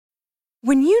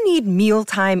When you need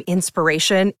mealtime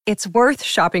inspiration, it's worth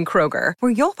shopping Kroger,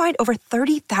 where you'll find over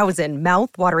 30,000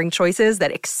 mouth-watering choices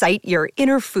that excite your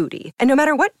inner foodie. And no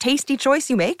matter what tasty choice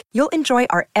you make, you'll enjoy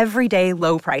our everyday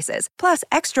low prices, plus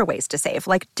extra ways to save,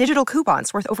 like digital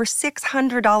coupons worth over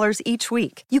 $600 each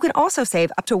week. You can also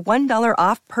save up to $1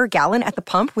 off per gallon at the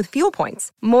pump with fuel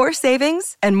points. More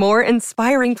savings and more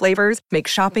inspiring flavors make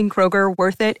shopping Kroger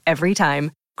worth it every time.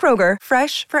 Kroger,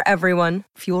 fresh for everyone.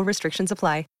 Fuel restrictions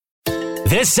apply.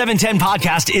 This 710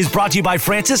 podcast is brought to you by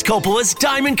Francis Coppola's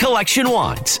Diamond Collection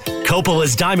Wines.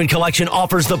 Coppola's Diamond Collection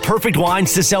offers the perfect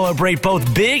wines to celebrate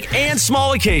both big and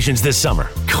small occasions this summer.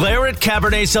 Claret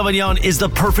Cabernet Sauvignon is the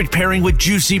perfect pairing with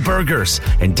juicy burgers.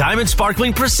 And Diamond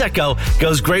Sparkling Prosecco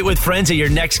goes great with friends at your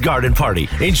next garden party.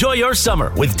 Enjoy your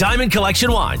summer with Diamond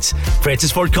Collection Wines.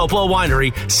 Francis Ford Coppola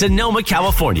Winery, Sonoma,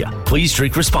 California. Please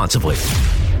drink responsibly.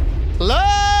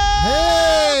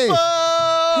 Hey!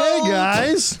 Hey,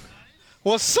 guys.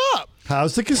 What's up?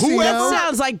 How's the casino? That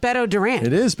sounds like Beto Duran.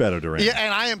 It is Beto Duran. Yeah,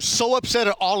 and I am so upset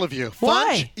at all of you.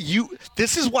 Why? Funch,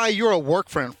 this is why you're a work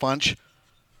friend, Funch.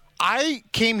 I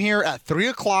came here at 3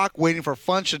 o'clock waiting for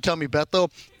Funch to tell me,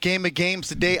 Beto, game of games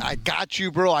today. I got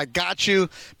you, bro. I got you.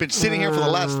 Been sitting here for the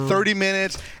last 30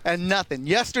 minutes and nothing.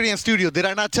 Yesterday in studio, did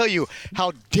I not tell you?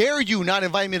 How dare you not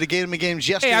invite me to game of games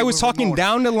yesterday? Hey, I was talking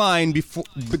down the line before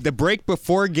the break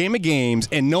before game of games,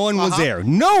 and no one was there.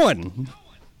 No one.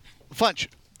 Funch,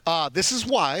 this is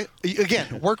why,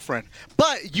 again, work friend.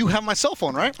 But you have my cell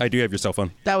phone, right? I do have your cell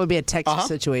phone. That would be a Texas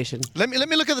situation. Let me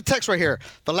look at the text right here.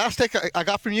 The last text I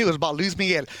got from you is about Luis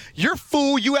Miguel. You're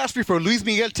fool. You asked me for Luis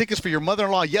Miguel tickets for your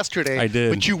mother-in-law yesterday. I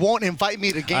did. But you won't invite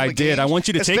me to game of games. I did. I want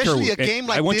you to take her. Especially a game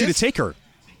like I want this. you to take her.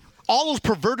 All those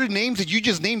perverted names that you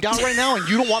just named out right now, and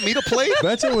you don't want me to play?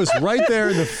 Beto was right there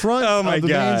in the front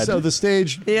of the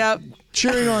stage. Yep.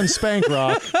 Cheering on Spank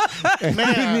Rock, and he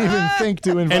didn't even think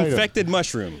to invite him. Infected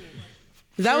mushroom.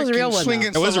 That was a real one.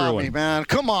 Swinging That was a real salami, one. man.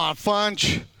 Come on,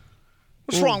 Funch.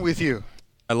 What's wrong with you?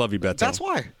 I love you, Beto. That's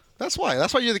why. That's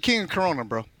why you're the king of Corona,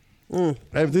 bro.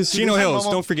 Chino Hills.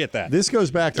 Don't forget that. This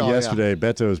goes back to yesterday,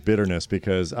 Beto's bitterness,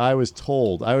 because I was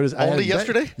told Only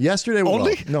yesterday? Yesterday,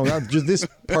 Only? Well, no, not just this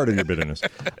part of your bitterness.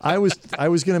 I was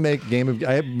going to make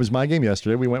it was my game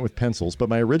yesterday. We went with pencils, but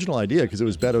my original idea, because it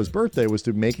was Beto's birthday, was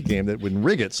to make a game that would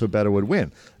rig it so Beto would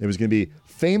win. It was going to be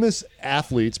famous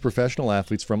athletes, professional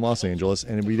athletes from Los Angeles,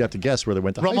 and we'd have to guess where they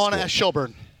went to high school. Ramona S.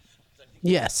 Shelburne.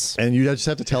 Yes. And you'd just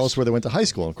have to tell us where they went to high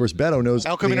school. And of course, Beto knows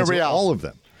El Camino Real. all of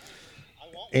them.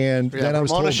 And then I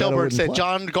was told Ramona Beto Shelburne wouldn't said, play.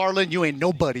 John Garland, you ain't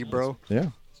nobody, bro.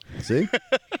 Yeah. See?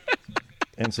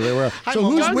 And so they were. Hi, So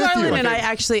Mom. who's John with Garland you? and I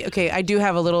actually, I do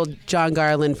have a little John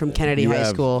Garland from Kennedy You High have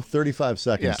School 35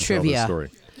 seconds to tell trivia. this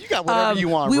story. You got whatever you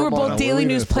want, We were Ramona. both Daily leaving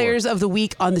News it for Players of the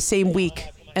Week on the same week,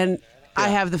 and I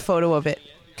have the photo of it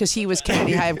because he was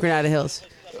Kennedy High of Granada Hills.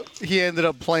 He ended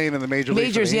up playing in the major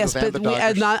leagues. Majors, yes, but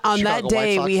on that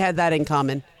day we had that in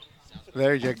common.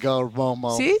 There you go,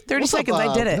 Momo. See, 30 What's up, seconds,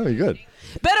 I did it. No, you're good.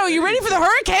 Beto, are you ready for the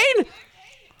hurricane?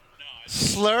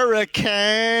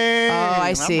 Slurricane. Oh,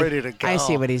 I see. I'm ready to go. I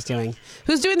see what he's doing.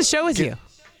 Who's doing the show with you?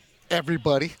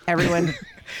 Everybody. Everyone.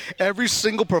 Every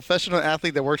single professional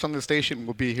athlete that works on the station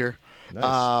will be here.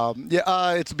 Nice.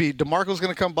 It's be DeMarco's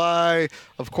going to come by.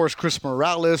 Of course, Chris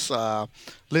Morales,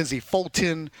 Lindsey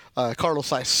Fulton, Carlos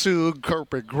Isug,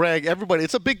 Corporate Greg, everybody.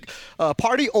 It's a big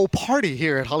party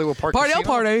here at Hollywood Park Party, Casino.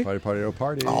 party. Party, party, oh,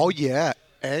 party. Oh, yeah.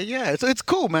 Yeah, it's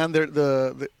cool, man.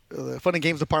 The Fun and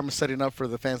Games department's setting up for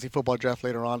the fantasy football draft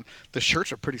later on. The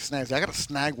shirts are pretty snazzy. I got to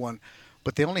snag one,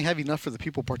 but they only have enough for the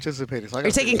people participating. So Are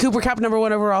you taking Cooper Kupp number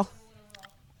 1 overall?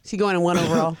 Is he going in 1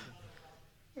 overall?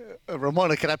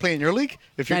 Ramona, can I play in your league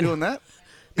if you're doing that?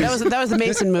 That was the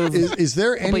Mason move. Is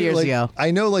there couple any years like, ago.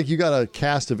 I know like you got a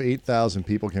cast of 8,000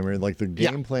 people came here. Like the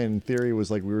game plan in theory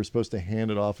was like we were supposed to hand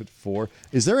it off at 4.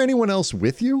 Is there anyone else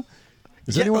with you?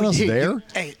 Is anyone else there?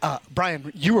 Hey,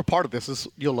 Brian, you were part of this.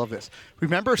 You'll love this.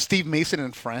 Remember Steve Mason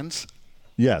and Friends?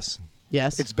 Yes.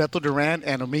 Yes. It's Beto Duran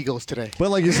and Amigos today.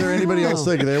 But like, is there anybody else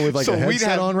like there with like So a we'd headset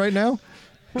have- on right now?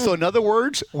 So in other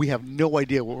words, we have no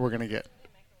idea what we're going to get.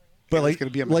 But It's like,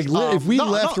 gonna be a mess. if we No,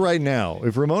 left no. right now,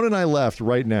 if Ramona and I left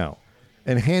right now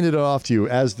and handed it off to you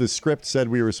as the script said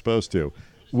we were supposed to,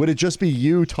 would it just be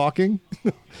you talking?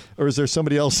 Or is there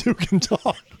somebody else who can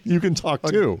talk? You can talk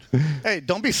too. Hey,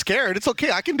 don't be scared. It's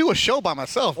okay. I can do a show by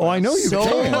myself. Oh, I know you can.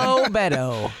 Solo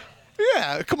Beto.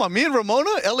 Yeah, come on. Me and Ramona,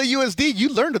 LAUSD, you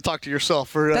learn to talk to yourself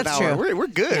for That's an hour. true. We're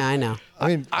good. Yeah, I know. I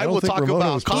mean, I don't will think talk Ramona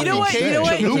about was coffee You know what? planning You know to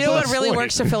what? stay. You know what Plus really 20.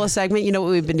 works to fill a segment? You know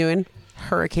what we've been doing?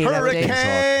 Hurricane update.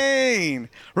 Hurricane.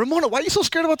 Ramona, why are you so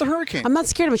scared about the hurricane? I'm not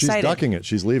scared. I'm She's excited. ducking it.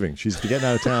 She's leaving. She's getting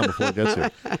out of town before it gets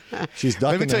here. She's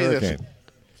ducking the tell you this. hurricane.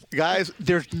 Guys,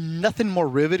 there's nothing more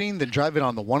riveting than driving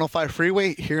on the 105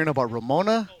 freeway, hearing about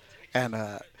Ramona and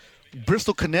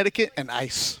Bristol, Connecticut, and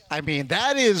ice. I mean,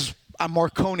 that is a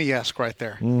Marconi-esque right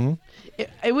there. Mm-hmm.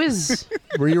 It was.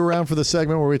 Were you around for the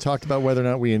segment where we talked about whether or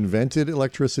not we invented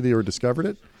electricity or discovered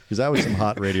it? Because that was some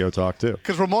hot radio talk, too.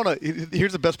 Because Ramona,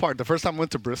 here's the best part. The first time I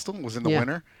went to Bristol was in the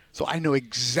winter. So I know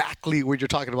exactly what you're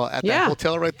talking about at that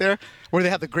hotel right there, where they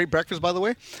have the great breakfast, by the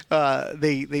way.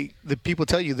 The people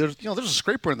tell you there's a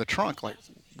scraper in the trunk. Like,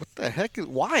 what the heck?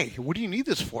 Why? What do you need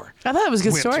this for? I thought it was a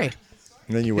good story.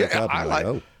 And then you wake up and you're like,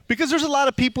 oh. Because there's a lot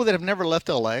of people that have never left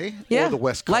LA or the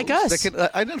West Coast like us. that can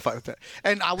identify with that.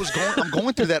 And I'm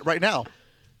going through that right now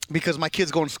because my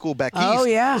kid's going to school back east. Oh,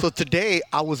 yeah. So today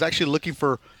I was actually looking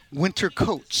for winter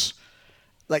coats,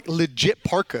 like legit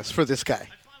parkas for this guy.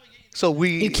 So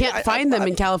you can't find them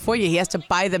in California. He has to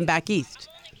buy them back east.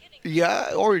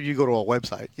 Yeah, or you go to a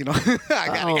website, I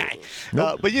got a guy.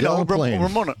 Nope. But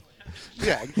Ramona.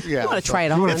 Yeah. I want to try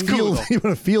it on. You want to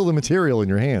feel the material in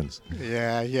your hands.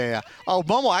 Yeah. Oh,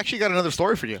 Momo, I actually got another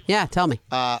story for you. Yeah, tell me.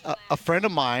 A friend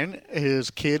of mine,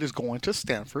 his kid is going to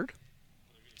Stanford,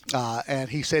 and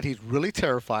he said he's really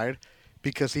terrified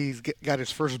because he's got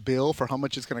his first bill for how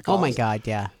much it's going to cost. Oh, my God,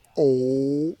 yeah.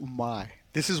 Oh, my.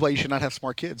 This is why you should not have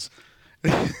smart kids.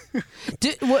 If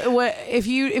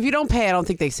you don't pay, I don't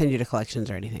think they send you to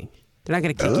collections or anything. They're not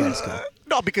going to kick you out of school.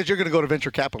 No, because you're going to go to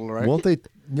venture capital, right? Won't they?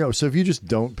 No. So if you just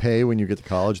don't pay when you get to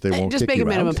college, they won't just kick make you a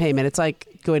minimum out? payment. It's like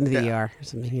going to the ER or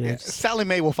something. Sally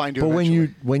Mae will find you. But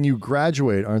eventually. when you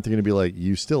graduate, aren't they going to be like,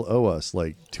 you still owe us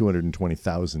like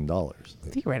 $220,000?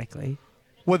 Theoretically.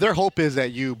 Well, their hope is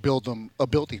that you build them a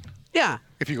building. Yeah.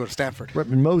 If you go to Stanford. Right,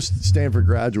 most Stanford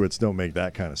graduates don't make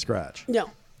that kind of scratch. No.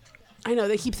 I know.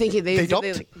 They keep thinking They don't?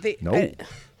 No.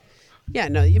 Yeah,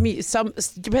 no. I mean,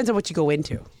 depends on what you go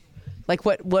into. Like,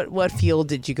 what field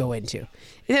did you go into?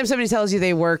 Anytime somebody tells you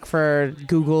they work for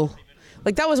Google,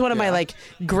 like that was one of my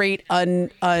great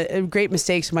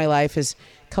mistakes in my life. Is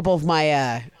a couple of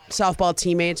my softball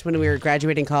teammates when we were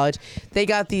graduating college, they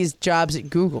got these jobs at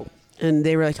Google. And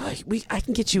they were like, I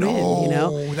can get you in,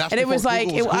 That's and it was like,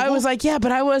 I was like, yeah,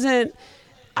 but I wasn't.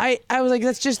 I was like,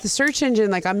 that's just the search engine.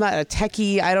 Like, I'm not a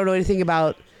techie. I don't know anything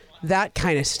about that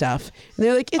kind of stuff. And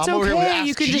they're like, it's okay.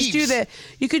 You can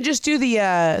just do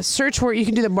the search word. You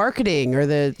can do the marketing or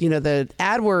the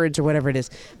AdWords or whatever it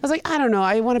is. I was like, I don't know.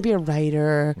 I want to be a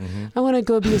writer. Mm-hmm. I want to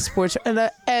go be a sports.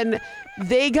 And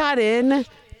they got in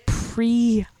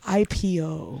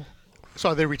pre-IPO. So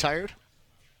are they retired?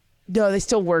 No, they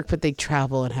still work, but they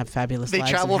travel and have fabulous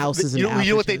lives and houses and you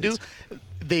know what they do?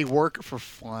 They work for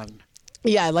fun.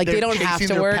 Yeah, like They're they don't have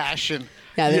to work. Passion.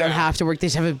 Yeah, they don't have to work. They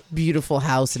just have a beautiful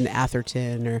house in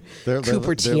Atherton or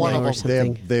Cupertino or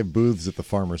something. They have booths at the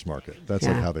farmer's market. That's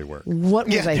like how they work. What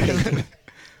was I thinking?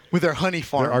 With their honey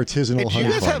farm. Their artisanal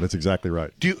honey farm. That's exactly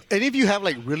right. Do any of you have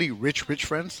like really rich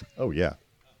friends? Oh, yeah.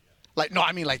 Like, no,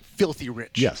 I mean like filthy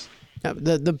rich. Yes.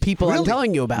 The people I'm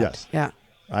telling you about. Yes. Yeah.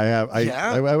 I have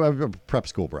a prep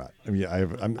school brat. I mean, I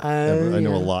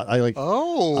know a lot.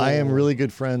 I am really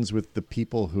good friends with the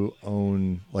people who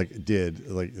own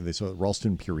they saw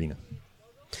Ralston Purina.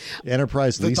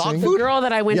 Enterprise Leasing. The girl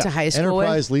that I went to high school with.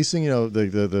 Enterprise Leasing,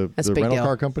 the rental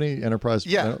car company, Enterprise.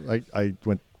 Yeah.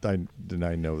 I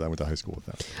know that I went to high school with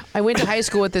them. I went to high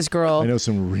school with this girl. I know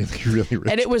some really, really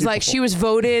rich and it was people. like she was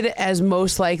voted as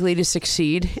most likely to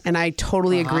succeed, and I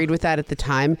totally agreed with that at the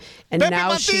time. And Pepe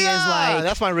now she is like,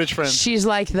 that's my rich friend. She's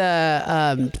like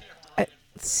the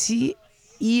CEO,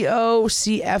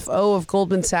 CFO of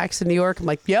Goldman Sachs in New York. I'm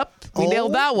like, yep, we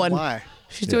nailed that one. My.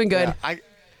 She's doing good. Yeah,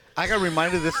 I got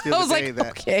reminded of this the other day.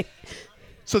 Okay.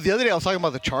 So the other day I was talking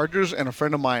about the Chargers, and a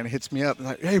friend of mine hits me up and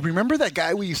like, hey, remember that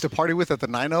guy we used to party with at the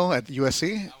 9-0 at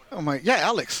USC? I'm like, yeah,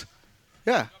 Alex.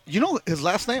 Yeah. You know his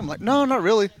last name? I'm like, no, not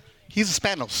really. He's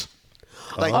Spanos.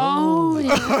 Like,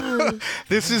 yeah.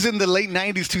 This is in the late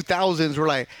 90s, 2000s. We're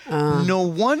like, no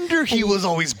wonder he was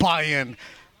always buying.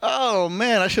 Oh,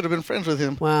 man, I should have been friends with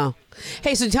him. Wow.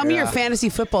 Hey, so tell me your fantasy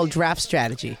football draft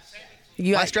strategy.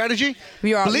 My strategy?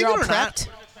 You're all Believe it or prepped?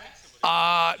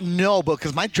 No, but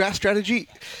because my draft strategy,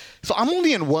 so I'm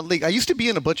only in one league. I used to be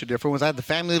in a bunch of different ones. I had the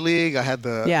family league, I had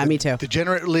the me too.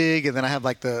 Degenerate league, and then I have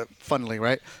like the fun league,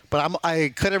 right? But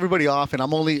I cut everybody off, and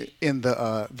I'm only in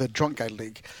the drunk guy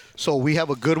league. So we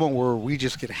have a good one where we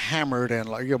just get hammered and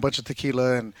like a bunch of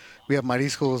tequila, and we have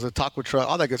mariscos, a taco truck,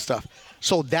 all that good stuff.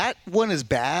 So that one is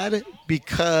bad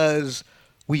because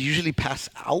we usually pass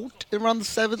out around the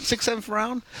 6th, 7th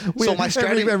round. So my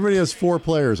strategy. Everybody has 4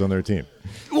 players on their team.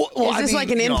 Is this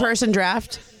like an in-person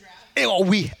draft?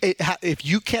 If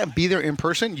you can't be there in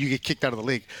person, you get kicked out of the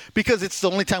league because it's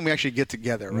the only time we actually get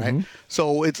together, right? Mm-hmm.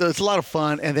 So it's a lot of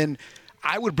fun. And then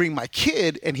I would bring my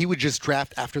kid, and he would just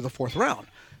draft after the 4th round.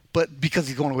 But because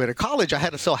he's going away to college, I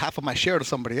had to sell half of my share to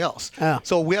somebody else. Oh.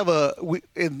 So we have a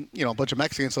bunch of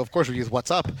Mexicans. So of course we use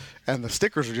WhatsApp, and the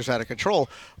stickers are just out of control.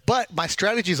 But my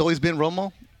strategy has always been,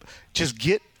 Romo, just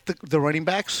get the running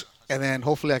backs, and then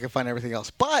hopefully I can find everything else.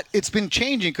 But it's been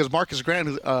changing because Marcus Grant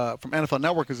from NFL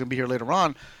Network is going to be here later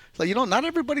on. It's like, not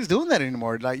everybody's doing that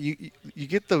anymore. Like you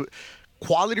get the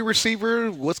quality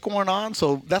receiver, what's going on.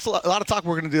 So that's a lot of talk.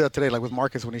 We're going to do that today, like with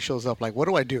Marcus when he shows up. Like, what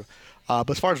do I do? But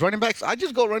as far as running backs, I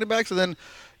just go running backs, and then,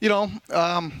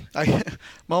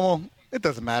 Momo, it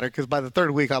doesn't matter because by the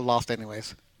 3rd week I lost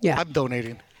anyways. Yeah. I'm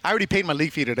donating. I already paid my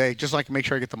league fee today just so I can make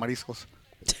sure I get the Mariscos.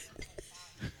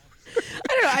 I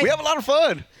don't know. We have a lot of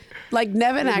fun. Like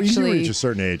Nevin You actually. reach a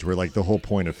certain age where like the whole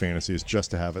point of fantasy is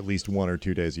just to have at least 1 or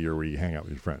 2 days a year where you hang out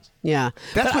with your friends. Yeah.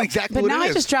 That's but, exactly but what now it I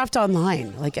is. just draft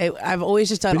online. Like I've always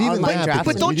just done But even online that,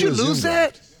 drafting. But don't We you do a Zoom lose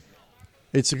draft. that?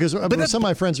 It's because some of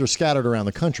my friends are scattered around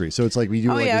the country, so it's like we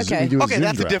do. Oh, like yeah, a Zoom, okay. we do a Okay, Zoom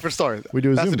that's draft. a different story. We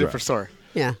do a That's Zoom a different draft. story.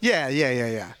 Yeah.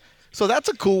 Yeah. So that's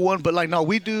a cool one, but like no,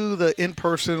 we do the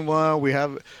in-person one.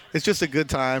 It's just a good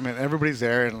time, and everybody's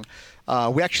there, and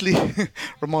we actually,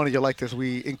 Ramona, you'll like this.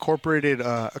 We incorporated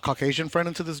a Caucasian friend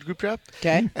into this group draft.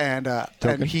 Okay. And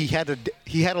he had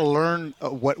to learn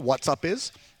what WhatsApp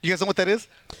is. You guys know what that is?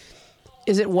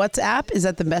 Is it WhatsApp? Is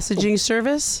that the messaging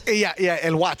service? Yeah,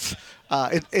 and Whats.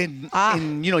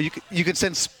 And you can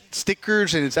send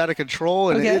stickers, and it's out of control,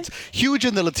 and Okay. it's huge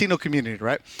in the Latino community,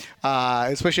 right?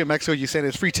 Especially in Mexico, you send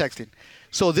it's free texting.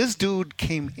 So this dude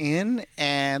came in,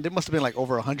 and there must have been like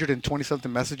over 120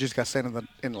 something messages got sent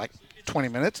in like 20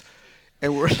 minutes.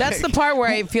 And we're That's like, the part where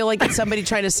I feel like it's somebody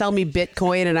trying to sell me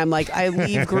Bitcoin, and I'm like, I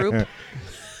leave group.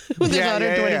 There's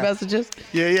 120 messages.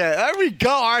 Yeah. There we go.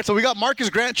 All right, so we got Marcus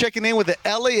Grant checking in with the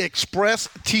LA Express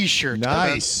T-shirt.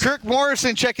 Nice. Kirk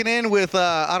Morrison checking in with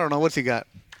I don't know what's he got,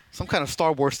 some kind of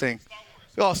Star Wars thing.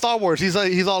 Oh, Star Wars. He's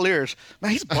all ears.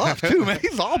 Man, he's buff too, man.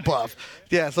 He's all buff.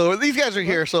 Yeah. So these guys are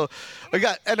here. So we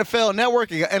got NFL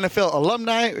Network. You got NFL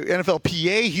Alumni, NFL PA.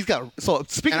 He's got. So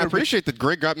speaking And I of, appreciate that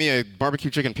Greg got me a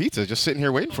barbecue chicken pizza just sitting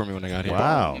here waiting for me when I got here.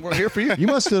 Wow. we're here for you. You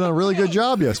must have done a really good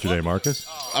job yesterday, Marcus.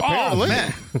 Apparently.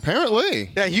 man.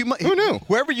 Apparently. Yeah, Who knew?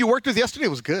 Whoever you worked with yesterday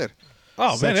was good.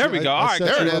 Oh, man, there we go. All right,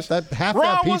 there it is. That half Ron,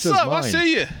 that what's pizza is up? mine. I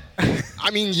see you.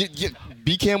 I mean,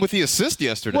 B-Cam with the assist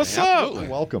yesterday. What's Absolutely. up?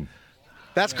 Welcome.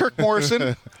 That's Kirk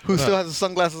Morrison, who still has his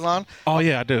sunglasses on. Oh,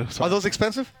 yeah, I do. Are those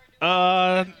expensive?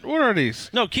 What are these?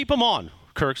 No, keep them on,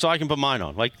 Kirk, so I can put mine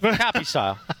on, like happy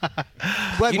style.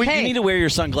 Well, You Hey. need to wear your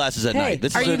sunglasses at Hey, night.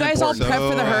 This are is you an guys all important- prepped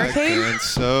for the hurricane? And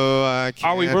so I can.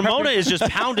 Are we? Ramona is just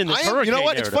pounding this I am, hurricane you know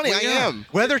what? It's narrative. funny. I am.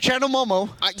 Weather Channel Momo.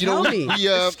 Tell me.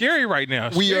 It's scary right now.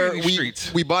 It's We scary are in these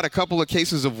streets. we bought a couple of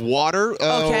cases of water.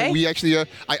 Okay. We actually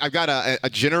I've got a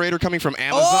generator coming from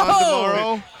Amazon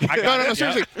Oh! tomorrow. No,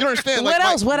 seriously. You don't understand. What Like,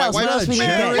 else? What my else? What wife- else we need to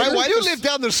My get? wife You is- live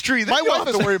down the street. My You don't wife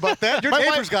have to worry about that. Your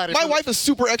neighbor's got it. My wife is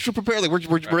super extra prepared. Like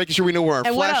we're making sure we know where our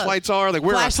And what else? flashlights are. Like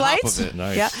we're on top Flashlights? of it.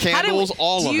 Nice. Yeah. Candles,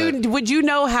 all of it. Would you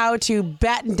know how to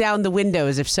batten down the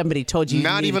windows if somebody told you?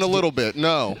 Not needed even a to do- little bit.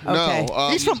 No. Okay. No.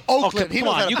 He's from Oakland. He Come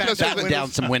knows how on, to you can batten down batten down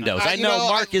windows. some windows. I you know, know,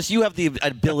 Marcus, you have the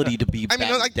ability to be I mean,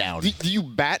 battened like, down. do you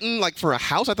batten like for a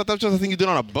house? I thought that was just a thing you did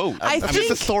on a boat. I That's think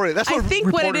just a story. That's I what think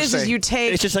what it reporters is say. you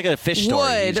take It's just like a fish story.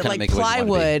 You wood, just kinda like make it what you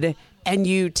wanna be. plywood, and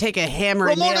you take a hammer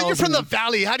and Ramona, nails. you're from and- the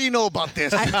valley. How do you know about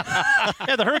this?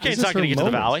 Yeah, the hurricane's This is not going to her get to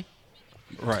the moment. valley.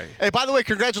 Right. Hey, by the way,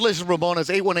 congratulations, Ramona. It's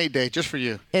 818 Day just for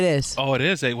you. It is. Oh, it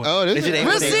is 8-1. Oh, it is. Is it It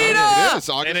 8-1-8? It is.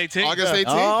 August 8-18? August 18th.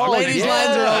 Oh, Ladies' yeah.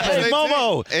 lines are open. Hey,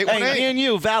 Momo. 818. Hey, me and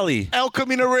you, Valley. El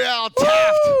Camino Real,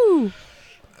 Taft. Woo!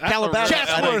 Calabasas.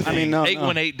 Chatsworth. I mean, no.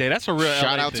 8-1-8 day. That's a real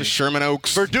Shout LA out to thing. Sherman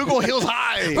Oaks. Verdugo Hills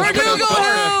High.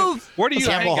 Verdugo! Where do you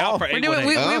Campbell hang Hall. out for We're 8-1-8? doing,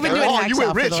 we've been doing Oh, hacks you were off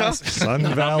for rich, the huh? last- Sun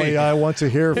Valley, I want to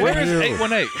hear from Where is you.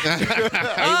 8-1-8?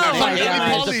 Oh my Yeah,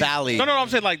 God. it's the Valley. No, I'm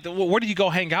saying like, where do you go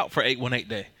hang out for 8-1-8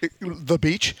 day? The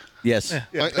beach. Yes.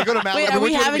 Yeah. They go to Malibu. Wait, are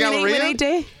we Went to the having an Galleria? 8-1-8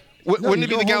 day? Wouldn't you it be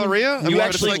go the home- Galleria? I mean, You it's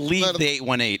actually like- leave the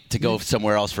 818 to go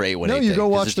somewhere else for 818. No, you day, go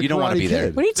 'cause watch the You don't want to Karate be there.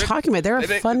 Kid. What are you talking about? There are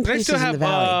fun they places still in have the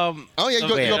valley. Oh yeah, you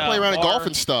go play around at golf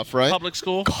and stuff, right? Public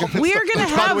school. We are going to By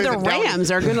the have way, the the Downey- Rams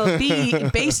are going to be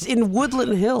based in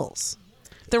Woodland Hills.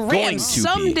 The Rams to be.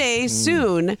 someday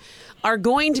soon are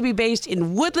going to be based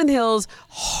in Woodland Hills,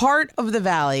 heart of the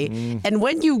valley. And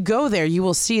when you go there, you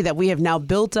will see that we have now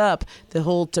built up the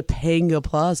whole Topanga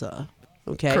Plaza.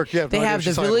 Okay, Kirk, you have they no idea have what the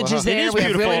she's talking villages about. there. It is We have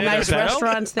beautiful. really nice Beto.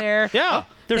 restaurants there. Yeah.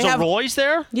 There's They a have- Roy's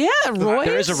there. Yeah, Roy's.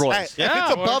 There is a Roy's. Hey, if Yeah.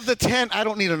 it's above the 10, I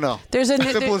don't need to know. There's a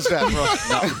Simple as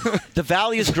that, bro. The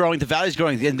valley is growing. The valley is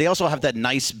growing, and they also have that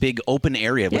nice big open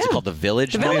area. What's it Yeah. called? The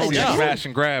Village. The Village, Yeah. yeah. Smash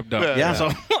and grab, though. Yeah. So,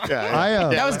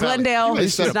 That was Glendale. They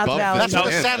It's said not the above Valley. That's where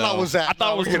the Yeah. Sandlot was at. I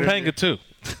thought it was Topanga, too.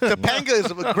 Topanga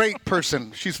is a great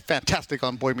person. She's fantastic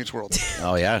on Boy Meets World.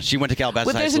 Oh yeah, she went to Calabasas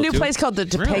But High there's a School, new too. place called the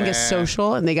Topanga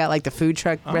Social, and they got like the food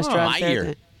truck restaurants my there.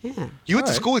 year. Yeah. You went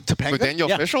to school with Topanga? With Daniel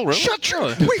Yeah. Fishel, really? Shut your...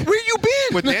 Wait, where you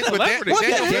been? With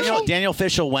Daniel Daniel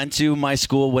Fishel went to my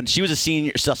school when she was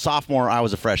a sophomore. I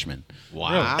was a freshman.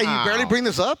 Wow. Hey, you barely bring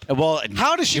this up? Well,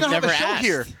 How does she you've not have a never show asked.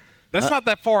 here? That's not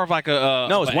that far of like a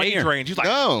No, it's an 1 age year. range. He's like,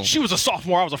 No. she was a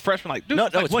sophomore, I was a freshman. Like, dude, No,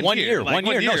 like it's 1 year. Like, 1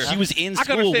 year. No, she was in I can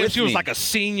school understand with if she was me. like a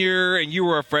senior and you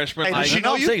were a freshman. Hey, like, does she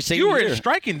know I'm you? saying, same You were year. in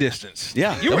striking distance.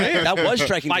 Yeah, you were there. that was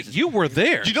striking. Like distance. you were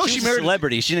there. You know She's she a married...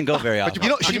 celebrity. She didn't go very often. You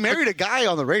know, she married a guy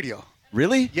on the radio.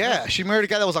 Really? Yeah, she married a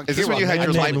guy that was on Is this when you had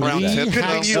your light brown Lee tips?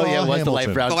 Oh yeah, it was the light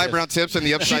Hamilton. brown. The light tips. brown tips and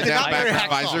the upside down not back very hacksaw.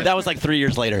 visor? That was like 3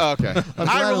 years later. Okay. I'm I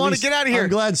glad don't at wanna least- get out of here. I'm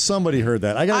glad somebody heard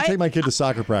that. I got to I- take my kid to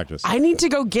soccer practice. I need to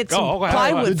go get some okay.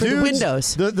 plywood for the dudes-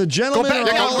 windows. The gentlemen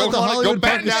back- are all go- at the go Hollywood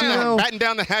Park batten down, Casino. batten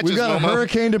down the hatches, We've got a Momo.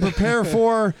 hurricane to prepare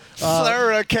for.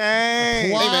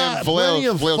 Hurricane. man, Plenty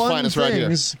Vallejo's of fun finest right here.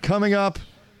 things coming up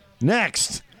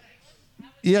next.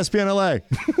 ESPN LA.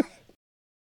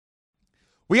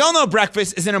 We all know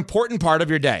breakfast is an important part of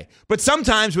your day, but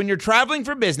sometimes when you're traveling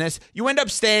for business, you end up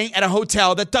staying at a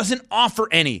hotel that doesn't offer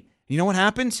any. You know what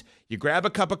happens? You grab a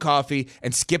cup of coffee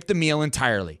and skip the meal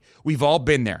entirely. We've all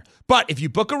been there. But if you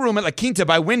book a room at La Quinta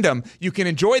by Wyndham, you can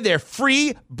enjoy their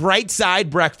free Bright Side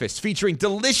breakfast featuring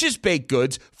delicious baked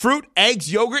goods, fruit,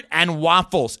 eggs, yogurt, and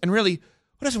waffles. And really,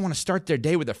 who doesn't want to start their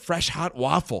day with a fresh hot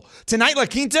waffle? Tonight, La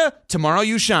Quinta, tomorrow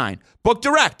you shine. Book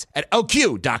direct at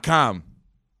lq.com.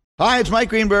 Hi, it's Mike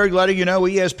Greenberg letting you know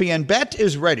ESPN Bet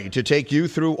is ready to take you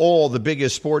through all the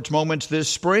biggest sports moments this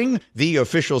spring. The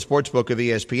official sportsbook of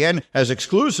ESPN has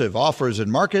exclusive offers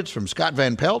and markets from Scott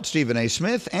Van Pelt, Stephen A.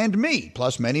 Smith, and me,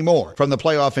 plus many more. From the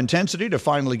playoff intensity to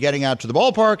finally getting out to the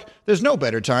ballpark, there's no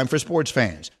better time for sports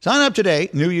fans. Sign up today.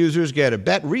 New users get a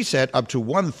bet reset up to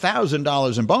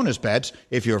 $1,000 in bonus bets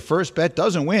if your first bet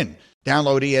doesn't win.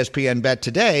 Download ESPN Bet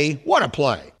today. What a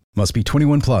play. Must be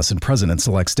 21 plus and present in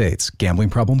select states. Gambling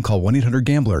problem? Call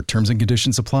 1-800-GAMBLER. Terms and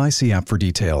conditions apply. See app for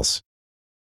details.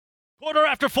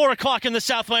 4:15 in the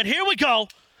Southland. Here we go.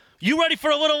 You ready for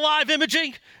a little live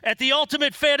imaging at the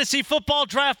Ultimate Fantasy Football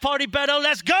Draft Party, Beto?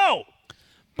 Let's go.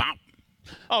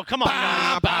 Oh, come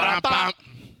on.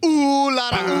 Ooh,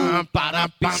 la da, ooh.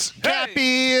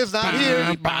 Cappy is not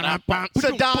here.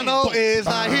 Sedano is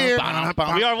not here.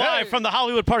 We are live from the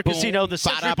Hollywood Park Casino, the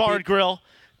Century Bar and Grill.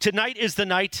 Tonight is the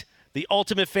night, the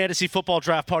Ultimate Fantasy Football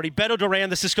Draft Party. Beto Duran,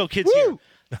 the Cisco Kids here.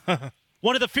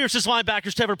 One of the fiercest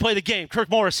linebackers to ever play the game, Kirk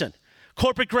Morrison.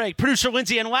 Corporate Greg, producer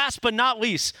Lindsay, and last but not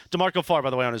least, DeMarco Farr, by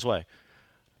the way, on his way.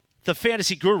 The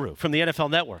fantasy guru from the NFL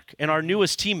Network, and our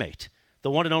newest teammate, the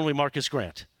one and only Marcus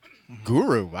Grant.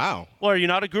 Guru, wow. Well, are you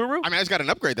not a guru? I mean, I just got an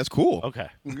upgrade. That's cool. Okay.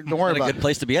 Don't worry about a good it.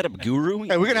 place to be at a guru.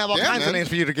 Hey, we're going to have all kinds of man. names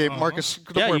for you to give, Marcus.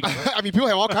 Don't worry about it. I mean, people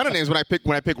have all kind of names when I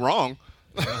pick wrong.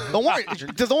 Don't worry.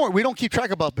 Just don't worry. We don't keep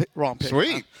track about wrong picks.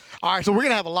 Sweet. All right, so we're going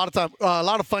to have a lot of time, a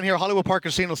lot of fun here. Hollywood Park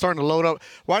Casino starting to load up.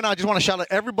 Right now, I just want to shout out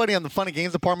everybody on the Fun and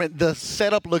Games department. The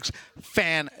setup looks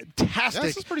fantastic.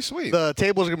 This is pretty sweet. The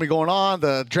tables are going to be going on.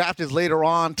 The draft is later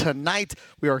on tonight.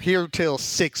 We are here till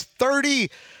 6:30,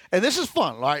 and this is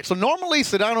fun. All right, so normally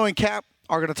Sedano and Cap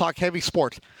are going to talk heavy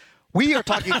sports. We are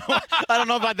talking. I don't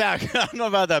know about that. I don't know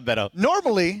about that, Beto.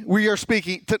 Normally, we are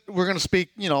speaking. We're going to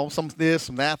speak, some this,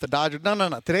 some that, the Dodgers. No.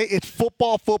 Today, it's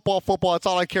football. That's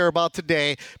all I care about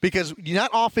today because not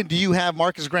often do you have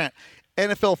Marcus Grant,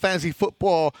 NFL fantasy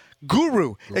football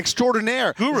guru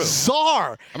extraordinaire,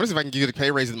 czar. I'm going to see if I can give you the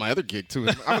pay raise at my other gig, too.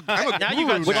 I'm a Now guru you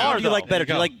got Which Czar, one do you like though. better?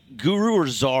 Do you like guru or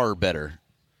czar better?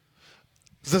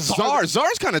 Czar.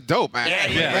 Czar's kind of dope, man.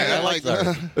 Yeah, I like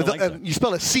that. You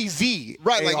spell it CZ.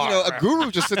 Right, like, a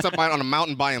guru just sits up on a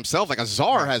mountain by himself. Like, a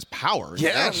czar has power.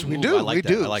 Yes, we Ooh, do. I like we that.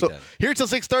 do. I like so that. here till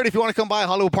 6:30. If you want to come by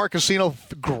Hollywood Park Casino,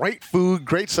 great food,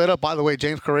 great setup. By the way,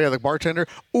 James Correa, the bartender.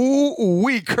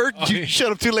 Kirk, you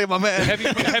shut up too late, my man. Heavy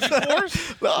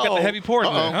pours? No. Got the heavy pours.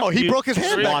 Oh, he broke his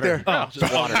hand back there. Oh,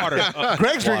 just water.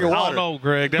 Greg's drinking I water. don't know,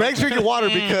 Greg. Greg's drinking water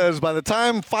because by the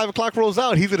time 5 o'clock rolls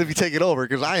out, he's going to be taking over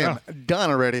because I am done.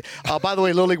 already. By the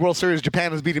way, Little League World Series,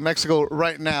 Japan is beating Mexico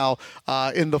right now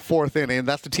in the 4th inning.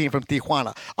 That's the team from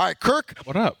Tijuana. All right, Kirk.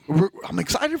 What up? I'm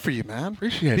excited for you, man.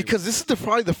 Appreciate it. Because this is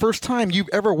probably the first time you've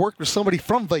ever worked with somebody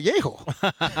from Vallejo.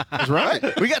 That's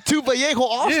right. We got 2 Vallejo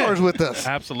All-Stars with us.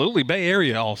 Absolutely. Bay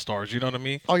Area All-Stars, you know what I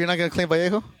mean? Oh, you're not going to claim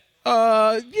Vallejo?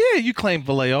 Yeah, you claim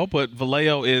Vallejo, but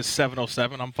Vallejo is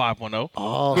 707. I'm 510.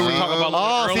 Oh, we were talking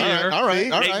about earlier. All right.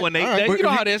 818 day. You know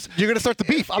how it is. You're going to start the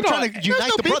beef. I'm trying to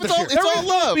unite the brothers here. It's all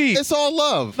love. It's all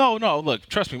love. No. Look,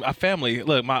 trust me. My family.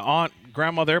 Look, my aunt,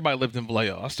 grandmother, everybody lived in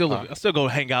Vallejo. I still go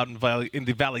hang out in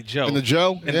the Valley Joe. In the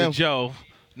Joe. The Joe.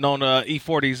 Known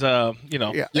E40's, Yeah. You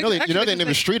know they named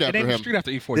a street after him. They named a street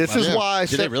after E40. This is why I Did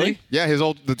said they really? Yeah,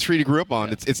 the street he grew up on.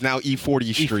 It's now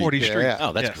E40 Street. E40 Street. Yeah.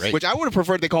 Oh, that's great. Which I would have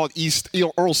preferred they called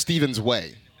Earl Stevens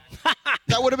Way.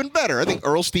 That would have been better. I think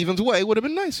Earl Stevens Way would have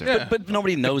been nicer. Yeah. But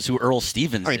nobody knows who Earl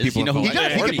Stevens I mean, is. people You know who know.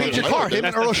 He can paint your car. Him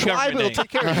and Earl Schweib will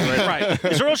take care of you. Right.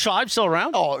 Is Earl Scheib still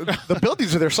around? Oh, the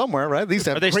buildings are there somewhere, right? These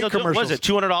have Are they great still doing, commercials. what is it,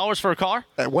 $200 for a car?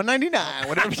 At $199,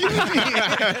 whatever you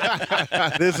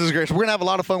need. This is great. So we're going to have a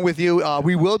lot of fun with you.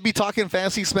 We will be talking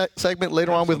fantasy segment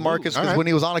later on with Marcus, because when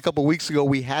he was on a couple weeks ago,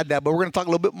 we had that. But we're going to talk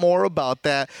a little bit more about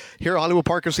that here at Hollywood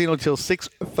Park Casino until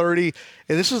 6:30.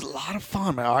 And this is a lot of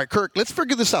fun, man. All right, Kirk, let's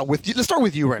figure this out. Let's start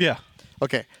with you right Yeah. now.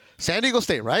 Okay. San Diego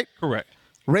State, right? Correct.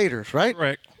 Raiders, right?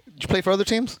 Correct. Did you play for other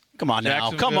teams? Come on now.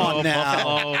 Come Jacksonville, on now.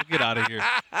 Buffalo, get out of here.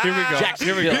 Here we go.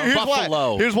 Jacksonville, Here we go.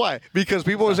 Buffalo. Here's why. Because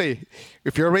people always say,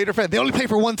 if you're a Raider fan, they only play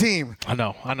for one team. I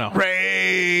know.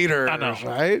 Raiders. I know.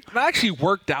 Right? And I actually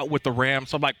worked out with the Rams,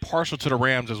 so I'm like partial to the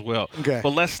Rams as well. Okay. But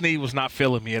Les Snead was not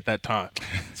feeling me at that time.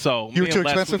 So You were me too and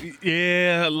Les- expensive?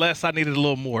 Yeah, Les, I needed a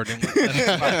little more than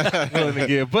I was willing to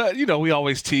give. But, we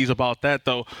always tease about that,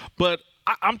 though. But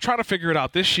I'm trying to figure it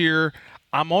out. This year,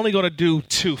 I'm only going to do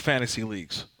 2 fantasy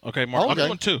leagues. Okay, Mark? Okay. I'm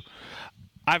doing 2.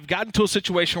 I've gotten to a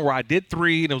situation where I did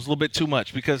 3, and it was a little bit too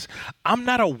much because I'm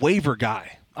not a waiver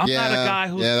guy. I'm not a guy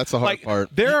who. Yeah, that's the hard part.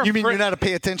 You mean you're not a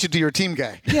pay attention to your team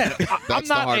guy? Yeah, That's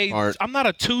the hard part. I'm not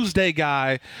a Tuesday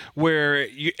guy where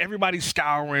everybody's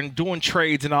scouring, doing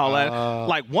trades and all that.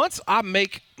 Like once I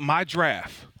make my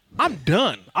draft, I'm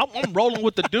done. I'm rolling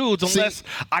with the dudes unless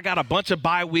I got a bunch of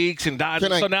bye weeks and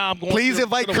so now I'm going. Please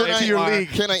invite Kirk to your league.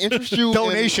 Can I interest you?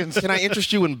 Donations. Can I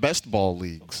interest you in best ball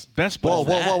leagues? Best ball.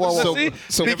 Whoa.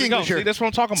 So Here we go. See, that's what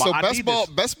I'm talking about.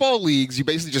 So best ball leagues, you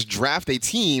basically just draft a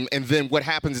team, and then what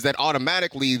happens is that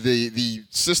automatically the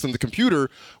system, the computer,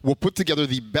 will put together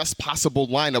the best possible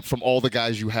lineup from all the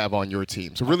guys you have on your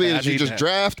team. So really, you just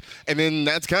draft, and then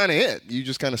that's kind of it. You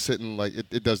just kind of sit and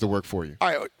it does the work for you. All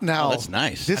right, now that's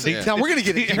nice. Now we're gonna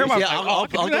get into I'll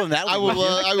go in that.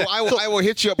 I will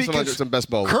hit you up with some best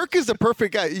ball. Kirk is the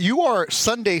perfect guy. You are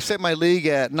Sunday set my league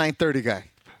at 9:30 guy.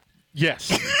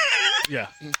 Yes. Yeah.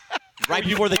 Right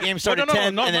before the game started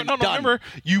 10 and then done. Remember,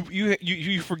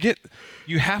 you forget.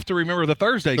 You have to remember the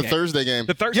Thursday game. The Thursday game.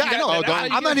 The Thursday. Yeah, I know.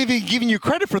 I'm not even giving you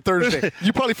credit for Thursday.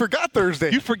 You probably forgot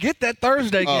Thursday. You forget that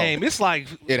Thursday game. It's like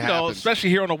happens.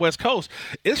 especially here on the West Coast.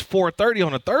 It's 4:30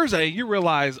 on a Thursday. You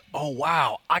realize, oh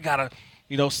wow, I gotta,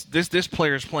 this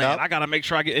player's playing. Yep. I gotta make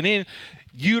sure I get. And then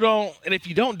you don't. And if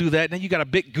you don't do that, then you got a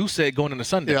big goose egg going into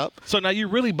Sunday. Yep. So now you're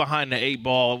really behind the 8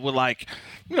 ball with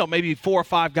maybe 4 or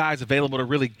 5 guys available to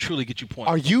really truly get you points.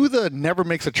 Are you the never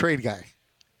makes a trade guy?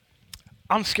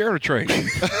 I'm scared of trades.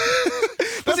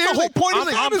 That's the whole point of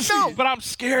the honesty. But I'm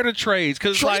scared of trades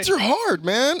because Trades are hard,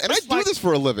 man, and I do this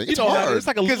for a living. It's hard. It's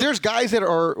like because there's guys that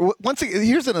are. Once again,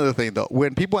 here's another thing though.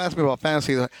 When people ask me about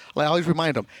fantasy, I always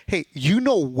remind them, "Hey, you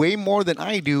know way more than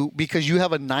I do because you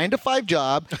have a 9-to-5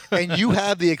 job and you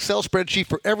have the Excel spreadsheet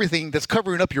for everything that's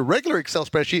covering up your regular Excel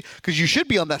spreadsheet because you should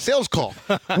be on that sales call.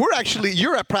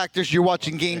 You're at practice, you're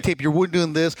watching game tape, you're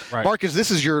doing this. Right. Marcus, this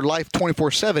is your life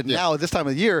 24/7 now at this time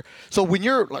of the year. So when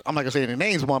you're, I'm not gonna say any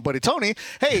names, my buddy Tony,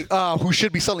 hey, who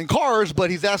should be selling cars, but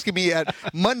he's asking me at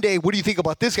Monday, what do you think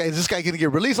about this guy? Is this guy going to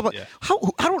get released? I'm like,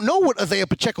 I don't know what Isaiah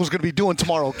Pacheco's going to be doing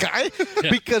tomorrow, guy,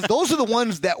 because those are the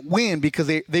ones that win because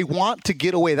they want to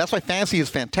get away. That's why fantasy is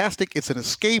fantastic. It's an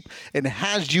escape and it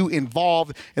has you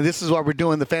involved. And this is why we're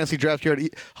doing the fantasy draft here at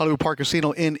Hollywood Park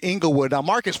Casino in Inglewood. Now,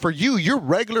 Marcus, for you, your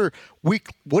regular week,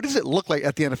 what does it look like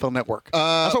at the NFL Network?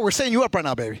 That's what we're setting you up right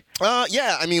now, baby.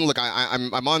 Yeah, I mean, look,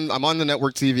 I'm on the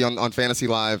network TV on Fantasy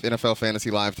Live, NFL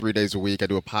Fantasy Live. live 3 days a week. I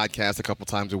do a podcast a couple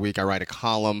times a week. I write a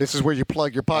column. This is where you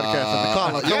plug your podcast in the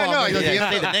column. Say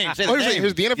the name.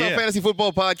 Here's the NFL Fantasy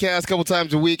Football Podcast a couple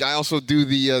times a week. I also do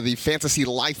the Fantasy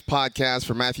Life Podcast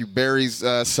for Matthew Berry's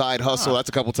side hustle. That's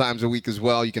a couple times a week as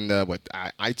well. You can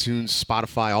iTunes,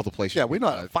 Spotify, all the places. Yeah, we know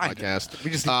how to find podcast.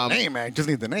 We just need the name, man. Just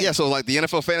need the name. Yeah, so like the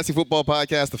NFL Fantasy Football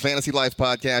Podcast, the Fantasy Life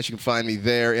Podcast, you can find me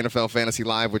there. NFL Fantasy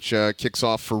Live, which kicks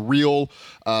off for real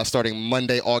starting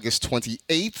Monday, August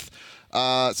 28th.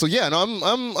 So yeah, no,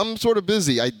 I'm sort of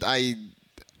busy. I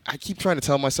keep trying to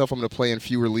tell myself I'm going to play in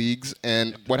fewer leagues,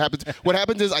 and what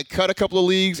happens is I cut a couple of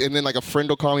leagues, and then like a friend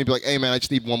will call me and be like, "Hey man, I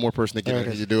just need one more person to get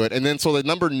in to do it," and then so the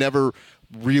number never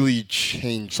really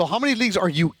changed. So how many leagues are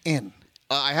you in?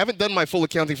 I haven't done my full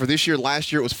accounting for this year.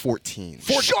 Last year it was 14.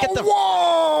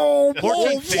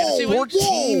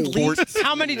 14 leagues?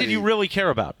 How many did you really care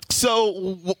about?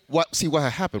 So what? See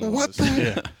what happened was. What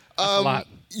the? A lot.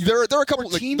 There are a couple.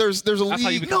 Like, there's a That's league. How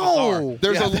you become a czar.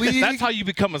 There's a league. That's how you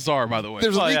become a czar, by the way.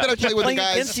 There's a league that I play with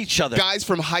against each other. Guys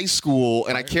from high school,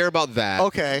 and I care about that.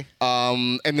 Okay.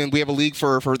 And then we have a league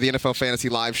for the NFL Fantasy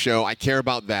Live show. I care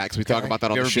about that because we talk about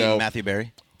that on you the ever show. beat Matthew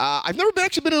Berry? I've never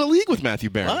actually been in a league with Matthew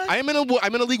Berry. What? I'm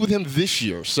in a league with him this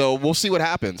year, so we'll see what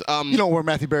happens. You know where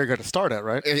Matthew Berry got to start at,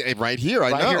 right? Right here, I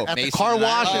know. Here at the car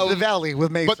wash in the valley with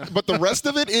Mason. But the rest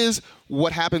of it is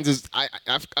what happens is a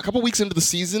couple weeks into the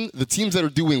season, the teams that are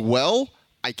doing well,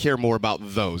 I care more about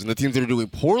those, and the teams that are doing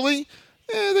poorly,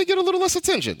 they get a little less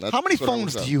attention. How many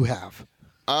phones do you have?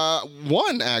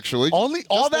 One actually. Only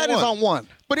all that is on one.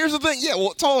 But here's the thing. Yeah,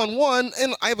 well, it's all on one,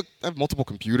 and I have multiple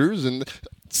computers. And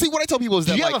see, what I tell people is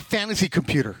that you have a fantasy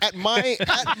computer at my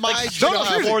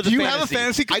job. Do you have a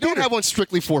fantasy computer? I don't have one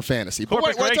strictly for fantasy. But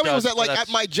what I tell people is that at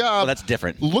my job, that's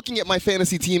different. Looking at my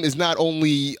fantasy team is not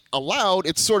only allowed;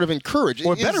 it's sort of encouraged.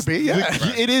 Well, it better be. Yeah,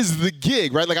 it is the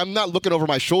gig, right? Like I'm not looking over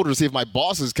my shoulder to see if my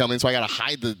boss is coming, so I got to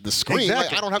hide the screen. Exactly.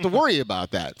 Like, I don't have to worry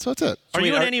about that. So that's it. Are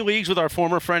you in any leagues with our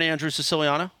former friend Andrew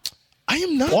Siciliano? I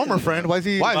am not. Former friend. Why is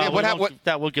he? Why?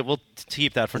 We'll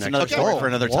keep that for next another story for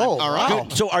another time. All right.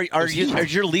 Good. So are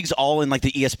your leagues all in like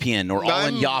the ESPN or all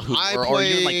in Yahoo or are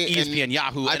you in like ESPN,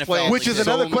 Yahoo, NFL? Which is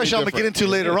another question I'm going to get into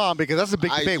later on because that's a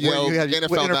big debate where you have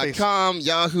NFL.com,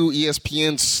 Yahoo,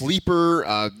 ESPN, Sleeper.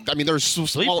 I mean, there's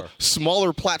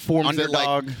smaller platforms. Underdog.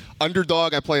 That, like,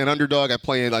 Underdog. I play an Underdog. I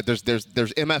play like there's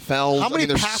MFL. How many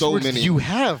passwords do you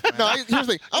have? No, here's the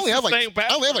thing. I only have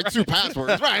like 2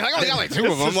 passwords. Right. I only got like 2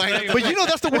 of them. But you know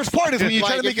that's the worst part is when you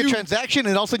try to make a transaction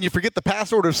and all of a sudden you forget the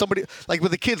password or somebody like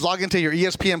when the kids log into your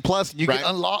ESPN Plus and you get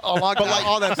unlocked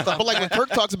all that stuff. But like when Kirk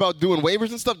talks about doing waivers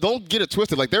and stuff, don't get it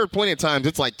twisted. Like there are plenty of times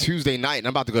it's like Tuesday night and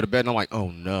I'm about to go to bed and I'm like, oh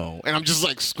no, and I'm just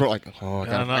like scrolling.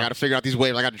 I got to figure out these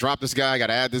waivers. I got to drop this guy. I got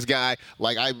to add this guy.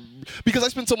 Because I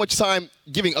spend so much time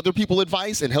giving other people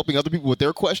advice and helping other people with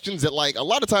their questions that like a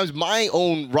lot of times my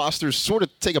own rosters sort of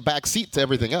take a back seat to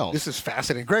everything else. This is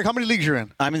fascinating. Greg, how many leagues you're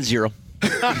in? I'm in 0.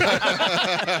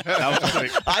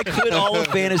 I quit all of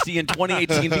fantasy in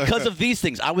 2018 because of these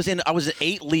things. I was in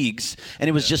 8 leagues, and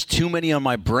it was just too many on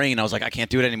my brain. I was like, I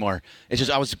can't do it anymore. It's just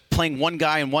I was playing one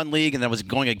guy in one league, and then I was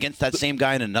going against that same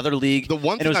guy in another league.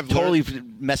 And it was totally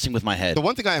messing with my head. The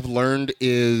one thing I've learned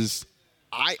is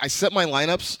I set my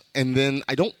lineups and then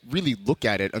I don't really look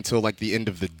at it until like the end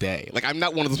of the day. Like I'm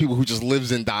not one of those people who just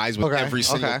lives and dies with every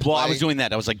single play. Well, I was doing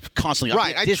that. I was like constantly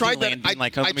right. I tried that. I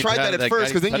tried that at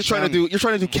first because then you're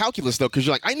trying to do calculus though because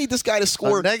you're like I need this guy to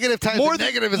score negative times more than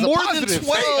negative is a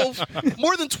positive.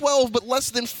 More than 12, but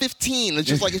less than 15. It's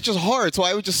just hard. So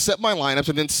I would just set my lineups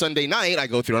and then Sunday night I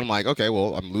go through and I'm like, okay,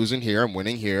 well I'm losing here, I'm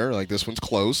winning here. Like this one's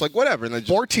close, like whatever. And then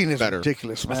 14 is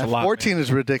ridiculous, man. 14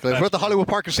 is ridiculous. We're at the Hollywood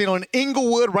Park Casino in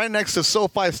Inglewood, right next to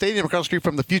SoFi Stadium, across the street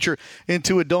from the future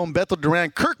Intuit Dome. Bethel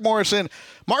Durant, Kirk Morrison,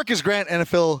 Marcus Grant,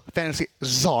 NFL Fantasy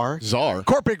Czar.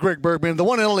 Corporate Greg Bergman, the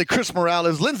one and only Chris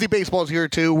Morales. Lindsay Baseball's here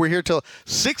too. We're here till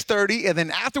 6:30, and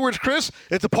then afterwards, Chris,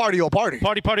 it's a party.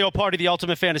 Party, the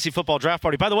ultimate fantasy football draft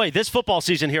party. By the way, this football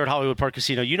season here at Hollywood Park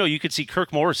Casino, you could see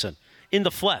Kirk Morrison in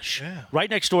the flesh, right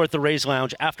next door at the Rays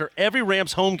Lounge after every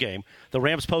Rams home game, the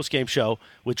Rams post-game show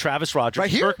with Travis Rogers, right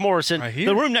here? Kirk Morrison,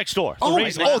 the room next door. The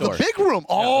Rays next door. The big room.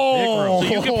 So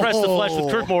you can press the flesh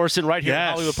with Kirk Morrison right here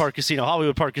at Hollywood Park Casino.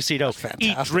 Hollywood Park Casino,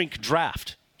 eat, drink,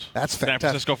 draft. That's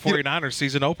fantastic. San Francisco 49ers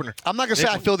season opener. I'm not going to say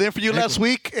I filled in for you last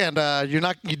week, and you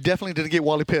definitely didn't get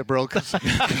Wally Pitt, bro.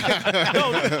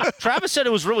 No, Travis said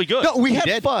it was really good. No, we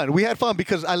had fun. We had fun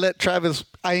because I let Travis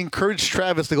I encouraged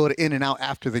Travis to go to In-N-Out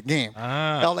after the game.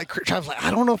 I was like, Travis, like,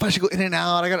 I don't know if I should go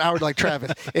In-N-Out. I got an hour. Like,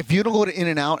 Travis, if you don't go to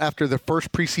In-N-Out after the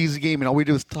first preseason game and all we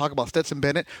do is talk about Stetson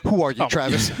Bennett, who are you,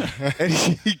 Travis? And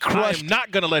he crushed. I am not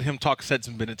going to let him talk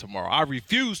Stetson Bennett tomorrow. I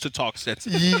refuse to talk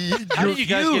Stetson. How did you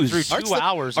guys get through 2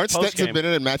 hours? Aren't Stetson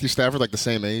Bennett and Matthew Stafford like the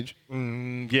same age?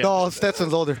 Yeah. No,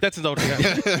 Stetson's older. Stetson's older,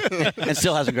 yeah. And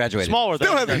still hasn't graduated. Smaller than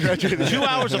Still hasn't graduated. 2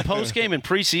 hours of post game in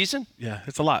preseason. Yeah,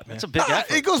 it's a lot, man. It's a big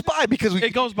effort. It goes by because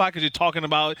It goes by because you're talking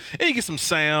about, and you get some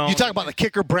sound. You talk about the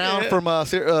kicker Brown from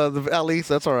the Alice.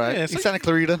 That's all right. Yeah, He's Santa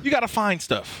Clarita. You got to find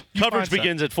stuff. Coverage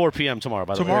begins at 4 p.m. tomorrow,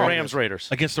 by the way. Rams Raiders.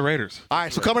 Against the Raiders. All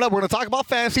right, so coming up, we're going to talk about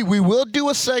fantasy. We will do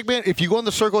a segment. If you go in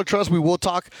the Circle of Trust, we will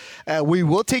talk. We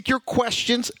will take your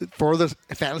questions for the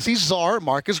fantasy czar,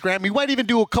 Marcus Graham. We might even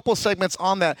do a couple of segments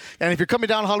on that. And if you're coming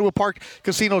down Hollywood Park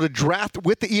Casino to draft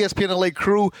with the ESPN LA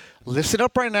crew, listen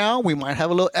up right now. We might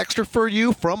have a little extra for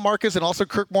you from Marcus and also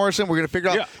Kirk Morrison. We're going to figure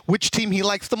out which team he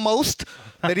likes the most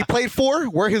that he played for,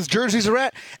 where his jerseys are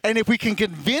at, and if we can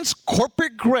convince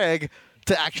Corporate Greg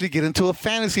to actually get into a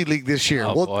fantasy league this year.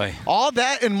 Oh, boy. All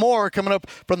that and more coming up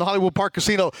from the Hollywood Park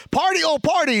Casino. Party, oh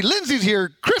party. Lindsay's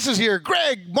here. Chris is here.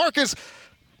 Greg, Marcus,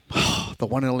 the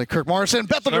one and only Kirk Morrison,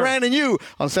 Bethel Duran, and you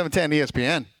on 710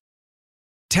 ESPN.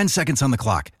 10 seconds on the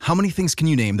clock. How many things can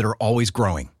you name that are always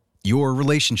growing? Your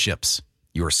relationships,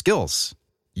 your skills,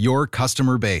 your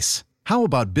customer base. How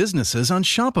about businesses on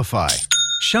Shopify?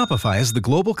 Shopify is the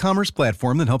global commerce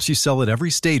platform that helps you sell at every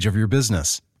stage of your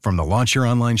business. From the launch your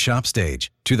online shop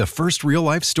stage, to the first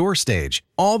real-life store stage,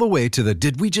 all the way to the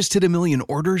did we just hit a million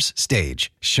orders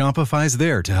stage. Shopify's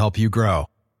there to help you grow.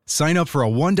 Sign up for a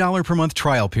 $1 per month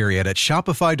trial period at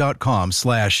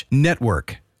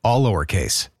shopify.com/network, all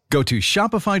lowercase. Go to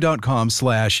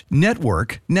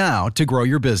shopify.com/network now to grow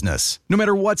your business, no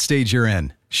matter what stage you're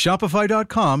in.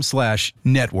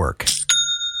 Shopify.com/network.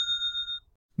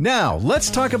 Now, let's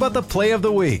talk about the play of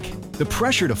the week. The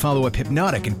pressure to follow up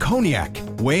Hypnotic and Cognac,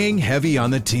 weighing heavy on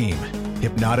the team.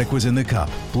 Hypnotic was in the cup,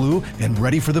 blue, and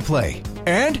ready for the play.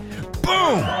 And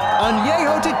boom!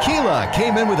 Añejo Tequila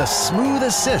came in with a smooth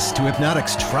assist to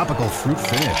Hypnotic's tropical fruit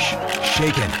finish.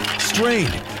 Shaken,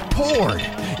 strained, poured.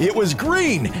 It was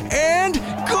green and good!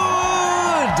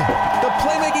 The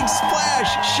playmaking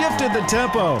splash shifted the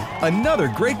tempo. Another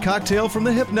great cocktail from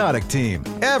the Hypnotic team.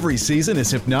 Every season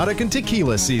is Hypnotic and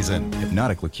Tequila season.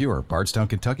 Hypnotic Liqueur, Bardstown,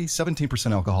 Kentucky,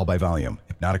 17% alcohol by volume.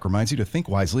 Hypnotic reminds you to think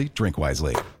wisely, drink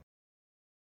wisely.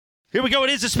 Here we go.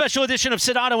 It is a special edition of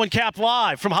Sedano and Cap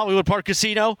Live from Hollywood Park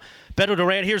Casino. Beto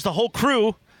Duran, here's the whole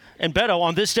crew. And Beto,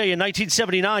 on this day in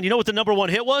 1979, you know what the number one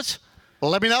hit was?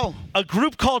 Well, let me know. A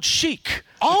group called Chic.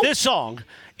 Oh. This song,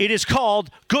 it is called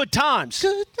Good Times.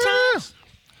 Good times.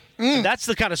 And that's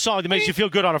the kind of song that makes you feel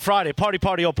good on a Friday. Party,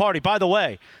 party, oh, party. By the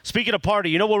way, speaking of party,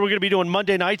 you know what we're going to be doing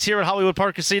Monday nights here at Hollywood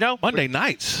Park Casino? Monday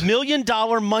nights. $1 million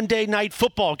Monday night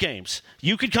football games.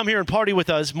 You could come here and party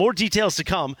with us. More details to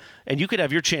come, and you could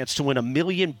have your chance to win $1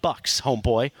 million,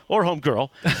 homeboy or homegirl,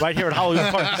 right here at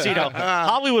Hollywood Park Casino.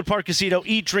 Hollywood Park Casino,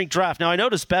 eat, drink, draft. Now, I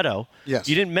noticed, Beto, yes,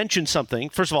 you didn't mention something.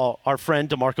 First of all, our friend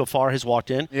DeMarco Farr has walked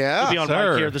in. Yeah, he'll be on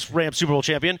right here, this Rams Super Bowl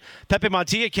champion. Pepe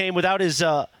Montilla came without his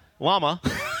llama.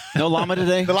 No llama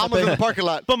today? The llama's in the parking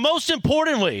lot. But most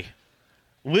importantly,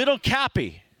 Little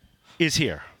Cappy is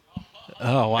here.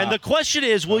 Oh, wow. And the question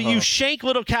is, will you shank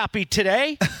Little Cappy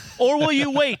today, or will you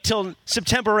wait till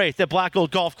September 8th at Black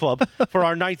Gold Golf Club for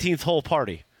our 19th hole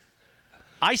party?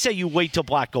 I say you wait till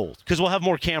Black Gold, because we'll have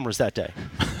more cameras that day.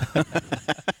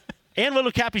 And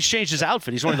Little Cappy's changed his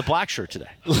outfit. He's wearing the black shirt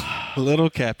today. Little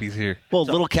Cappy's here. Well,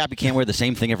 Little Cappy can't wear the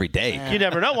same thing every day. You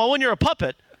never know. Well, when you're a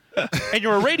puppet, and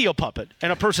you're a radio puppet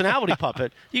and a personality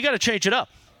puppet, you got to change it up.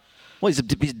 Well, he's a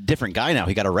different guy now.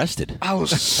 He got arrested. I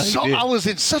was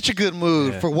in such a good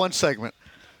mood for one segment,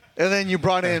 and then you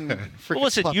brought in. Well,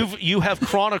 listen, puppet. you have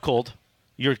chronicled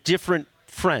your different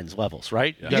friends levels,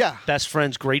 right? Yeah. Best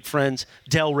friends, great friends,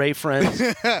 Del Rey friends,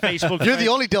 Facebook. You're friends, the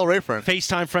only Del Rey friend.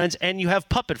 FaceTime friends, and you have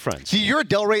puppet friends. See, you're a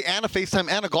Del Rey and a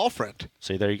FaceTime and a golf friend.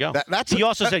 See, there you go. You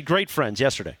also said great friends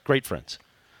yesterday. Great friends.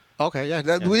 Okay, yeah,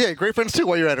 great friends too.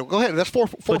 While you're at it, go ahead. That's four.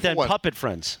 But then puppet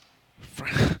friends.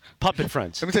 Puppet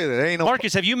friends. Let me tell you that. Ain't no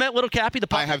Marcus, have you met Little Cappy the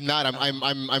puppet? I have not.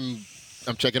 I'm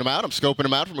checking him out. I'm scoping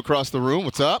him out from across the room.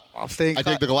 What's up? I'm staying. I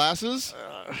dig the glasses.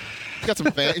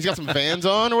 He's got some Vans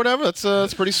on or whatever.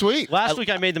 That's pretty sweet. Last week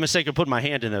I made the mistake of putting my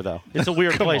hand in there, though. It's a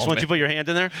weird place. Once you put your hand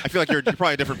in there. I feel like you're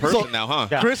probably a different person now, huh?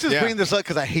 Yeah. Chris is bringing this up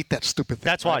because I hate that stupid thing.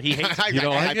 That's why he hates it. You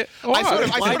don't like it? Why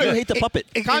do you hate the puppet?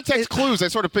 Context clues. I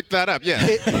sort of picked that up. Yeah.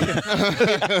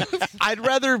 I'd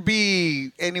rather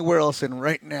be anywhere else than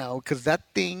right now because that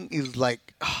thing is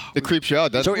like. It creeps you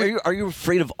out, doesn't So it? are you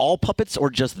afraid of all puppets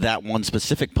or just that one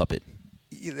specific puppet?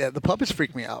 The puppets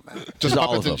freak me out, man. Just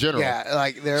puppets in general. Yeah,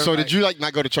 like they're. So did you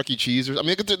not go to Chuck E. Cheese? They're a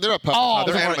puppet. Oh,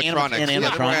 they're animatronics.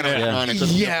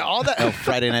 animatronics. Yeah, all that. Oh,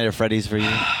 Friday Night at Freddy's for you,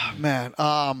 man.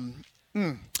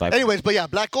 Anyways, but yeah,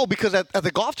 Black Gold, because at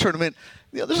the golf tournament,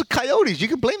 there's a coyotes. You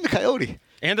can blame the coyote.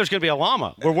 And there's going to be a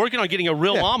llama. We're working on getting a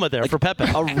real llama there for Pepe.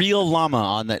 a real llama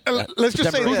on that. Let's just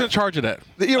say who's in charge of that?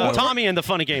 Tommy and the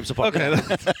funny games department.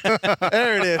 Okay.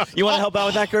 There it is. You want to help out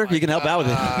with that, Kirk? You can help out with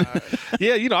it.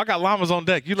 Yeah, I got llamas on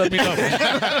deck. You let me know. You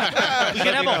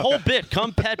can have a whole bit.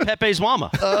 Come pet Pepe's llama.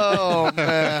 Oh,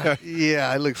 man. Yeah,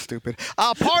 I look stupid.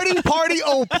 Party,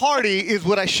 party is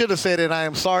what I should have said, and I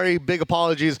am sorry. Big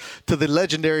apologies to the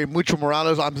legendary Mucho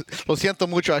Morales. Lo siento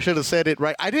mucho. I should have said it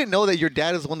right. I didn't know that your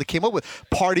dad is the one that came up with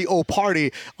party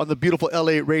on the beautiful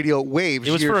LA radio waves.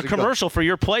 It was for a commercial for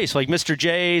your place, like Mr.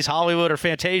 J's, Hollywood, or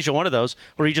Fantasia, one of those,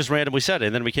 where he just randomly said it,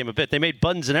 and then it became a bit. They made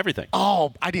buttons and everything.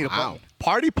 Oh, I need a button.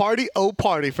 Party, party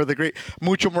for the great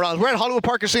Mucho Morales. We're at Hollywood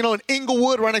Park Casino in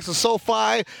Inglewood, right next to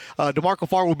SoFi. DeMarco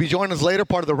Farr will be joining us later,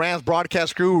 part of the Rams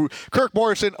broadcast crew. Kirk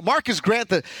Morrison, Marcus Grant,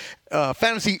 the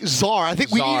fantasy czar. I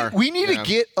think we need to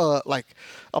get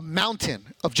a mountain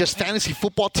of just fantasy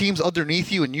football teams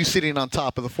underneath you and you sitting on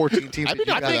top of the 14 teams.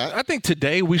 I think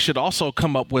today we should also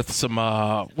come up with some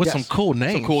cool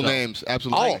names. Some cool names,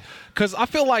 absolutely. Because I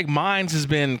feel like mine's has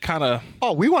been kind of.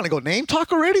 Oh, we want to go name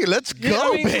talk already? Let's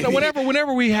go, baby.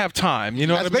 Whenever we have time, you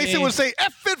know As what I mean? Mason would say,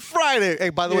 F it Friday. Hey,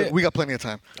 by the way, we got plenty of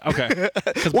time. Okay.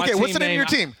 Okay, what's the name of your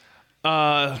team?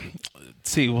 Let's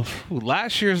see.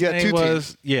 Last year's name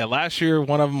was last year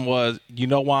one of them was You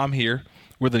Know Why I'm Here.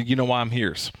 We're the You Know Why I'm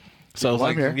Here's. So it's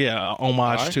like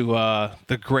homage to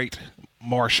the great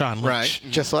Marshawn Lynch. Right.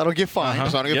 Just so I don't get fined.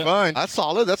 Just so I don't get fined. That's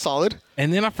solid.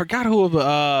 And then I forgot who it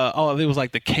was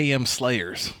like the KM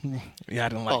Slayers. Yeah, I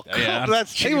didn't like that. Yeah,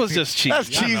 that's cheesy. It was just cheesy. That's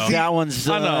cheesy. That one's.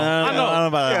 I know. I don't know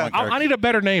about that one, Kirk. I need a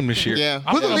better name this year. Yeah.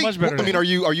 I need a much better name. I mean, are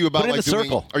you about Put in like the doing?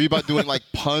 circle. Are you about doing like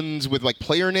puns with like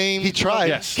player names? He tried.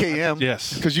 Yes. KM.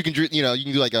 Yes. Because you can do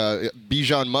like a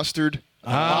Bijan Mustard.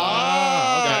 Okay.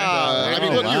 I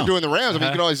mean, look, you're doing the Rams. I mean,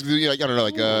 you can always do, I don't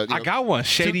know, I got one.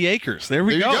 Shady Acres. There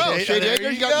we There you go. go. Shady there Acres.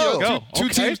 you You got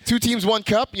go. two teams, one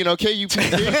cup. KUPD.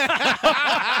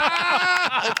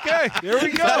 Okay. There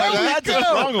we go. That's a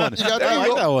strong one. You got I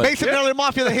like that one. Mason Maryland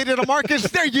Mafia that hated on Marcus.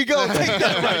 There you go. Take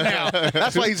that right now.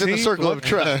 That's why he's in the circle of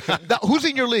trust. Now, who's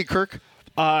in your league, Kirk?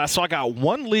 So I got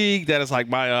one league that is like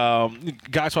my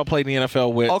guys who I played in the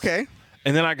NFL with. Okay.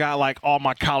 And then I got like all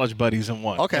my college buddies in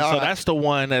one. Okay, And all so right. that's the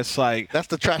one that's like. That's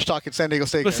the trash talk in San Diego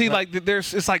State. But see, like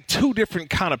it's like two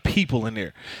different kind of people in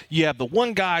there. You have the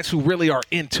one guys who really are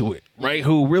into it, right?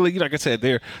 Who really, like I said,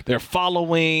 they're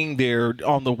following. They're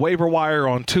on the waiver wire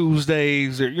on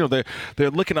Tuesdays. They're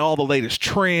looking at all the latest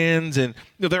trends, and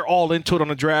they're all into it on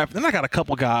the draft. Then I got a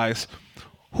couple guys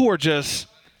who are just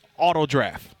auto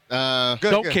draft.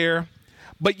 Don't care.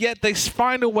 But yet they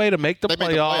find a way to make the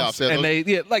playoffs, yeah, and they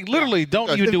literally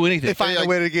don't even do anything. They find a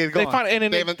way to get it going. They find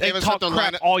and They they haven't talk set the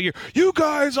crap lineup. all year. You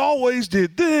guys always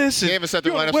did this. They haven't set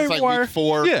their lineup since like week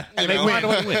 4. Yeah, and they find a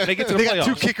way to win. They get to the They playoffs. got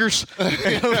two kickers.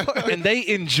 And they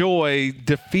enjoy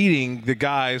defeating the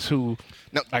guys who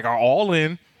like are all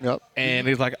in. Yep. And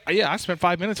he's like, I spent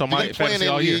 5 minutes on Do my they play in fantasy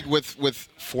a all year. league with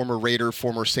former Raider,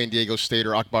 former San Diego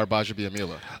Stater Akbar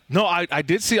Bajabiamila? No, I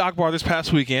did see Akbar this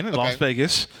past weekend in Las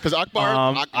Vegas. Because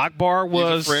Akbar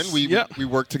was he's a friend. We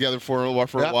worked together for a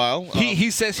while.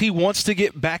 He says he wants to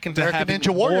get back into American having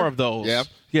Ninja Warrior. more of those.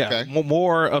 Yeah. Okay.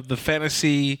 More of the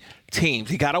fantascy teams.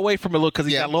 He got away from it a little because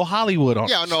he got a little Hollywood on.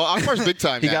 Yeah, no, Akbar's big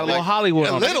time. He got a little Hollywood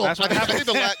on. little. That's what I think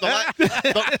the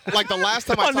last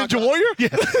time I talked Ninja Warrior?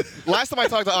 last time I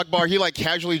talked to Akbar, he like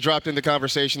casually dropped into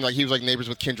conversation like he was like neighbors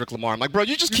with Kendrick Lamar. I'm like, bro,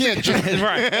 you just can't you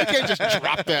can't just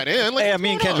drop that in. Like, Hey,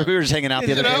 me and Kendrick, we were just hanging out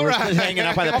the other day. We were just hanging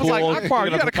out by the I was pool. like, Akbar,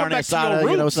 you got to come back to your it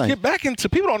was roots. nice. Get back into.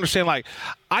 People don't understand. Like,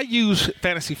 I use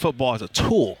fantasy football as a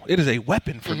tool. It is a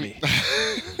weapon for me.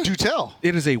 Do tell.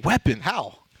 It is a weapon.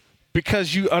 How?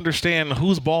 Because you understand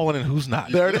who's balling and who's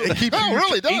not. It keeps Oh, you- it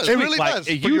really does. It really Like, does.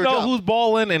 for you your know job. who's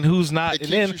balling and who's not. It and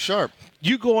keeps then you sharp.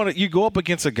 you go up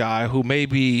against a guy who may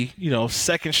be,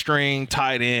 second string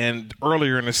tight end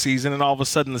earlier in the season, and all of a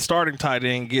sudden the starting tight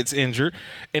end gets injured,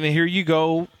 and then here you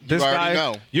go, this already guy,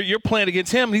 know. you're playing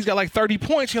against him, and he's got like 30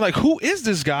 points. You're like, who is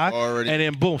this guy? Already. And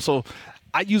then boom. So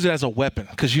I use it as a weapon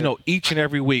because each and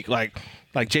every week, like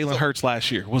Jalen Hurts last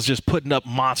year was just putting up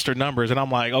monster numbers, and I'm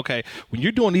like, okay, when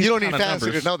you're doing these, You don't kind need of fantasy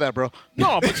numbers, to know that, bro.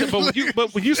 no,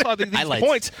 but when you saw these Highlights.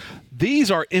 points, these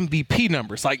are MVP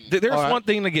numbers. Like there's one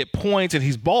thing to get points and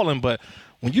he's balling, but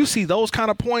when you see those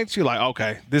kind of points, you're like,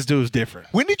 okay, this dude's different.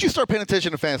 When did you start paying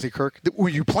attention to fantasy, Kirk? Were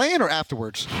you playing or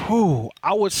afterwards?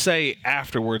 I would say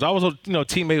afterwards. I was a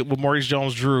teammate with Maurice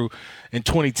Jones-Drew in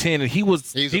 2010, and he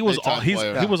was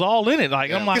all in it.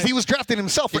 Like I'm like, because he was drafting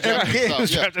himself for every game.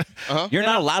 You're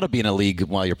not allowed to be in a league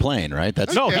while you're playing, right?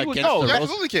 That's you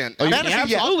absolutely can. You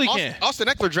absolutely can. Austin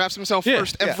Eckler drafts himself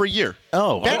first every year.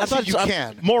 Oh, fantasy you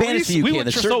can. Maurice, you can.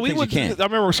 There's certain things you can't. I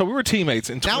remember. So we were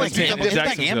teammates in 2010. Is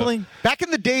that gambling? Back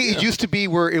in the day, it used to be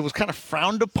where it was kind of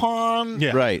frowned upon.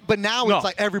 Yeah. Right. But now it's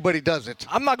like everybody does it.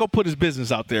 I'm not gonna put his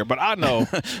business out there, but I know.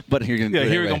 But here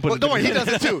you're gonna put. Don't worry, he does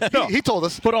it too. He told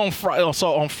us. But on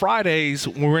Fridays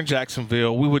when we were in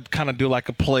Jacksonville, we would kind of do like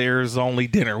a players only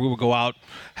dinner. We would go out,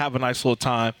 have a nice little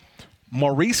time.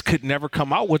 Maurice could never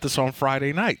come out with us on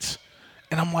Friday nights.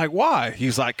 And I'm like, why?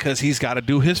 He's like, because he's got to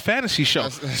do his fantasy show.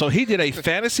 So he did a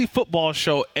fantasy football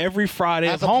show every Friday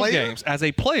at home games as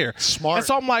a player. Smart. And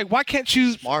so I'm like, why can't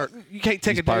you? Smart. You can't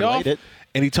take a day off.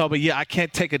 And he told me, yeah, I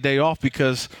can't take a day off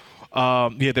because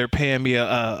they're paying me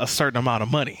a certain amount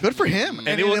of money. Good for him.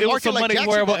 And it was some money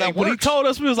where when he told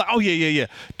us, we was like, oh, yeah.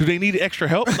 Do they need extra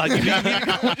help? Like,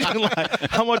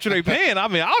 how much are they paying? I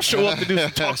mean, I'll show up to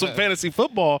talk some fantasy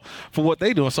football for what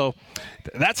they doing. So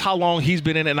that's how long he's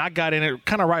been in it. And I got in it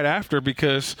kind of right after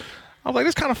because I was like,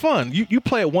 it's kind of fun. You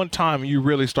play it one time and you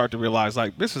really start to realize,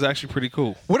 like, this is actually pretty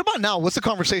cool. What about now? What's the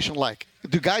conversation like?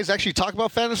 Do guys actually talk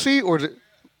about fantasy or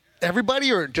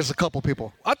everybody or just a couple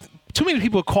people? Too many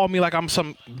people call me like I'm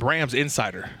some Rams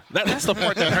insider. That's the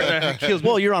part that kills me.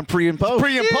 Well, you're on pre and post.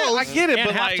 Pre and post. I get it, and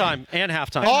but halftime. And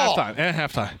halftime. And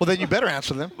halftime. Well, then you better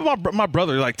answer them. My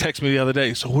brother texted me the other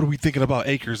day. So what are we thinking about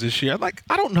Akers this year? I'm like,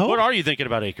 I don't know. What are you thinking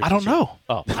about Akers? I don't know.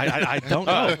 Oh, I don't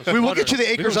know. We will get you the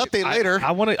Akers update later.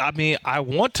 I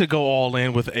want to go all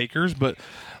in with Akers, but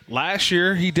last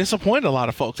year he disappointed a lot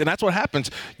of folks, and that's what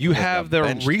happens. You have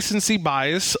the recency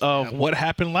bias of what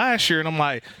happened last year, and I'm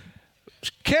like,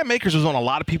 Cam Akers was on a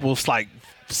lot of people's like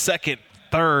second,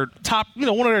 third, top, one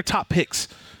of their top picks,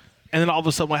 and then all of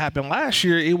a sudden what happened last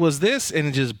year, it was this, and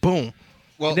it just boom.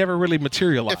 Well, it never really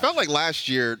materialized. It felt like last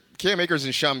year, Cam Akers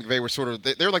and Sean McVay were sort of,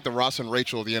 they're like the Ross and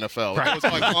Rachel of the NFL. Right. It was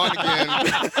like on again,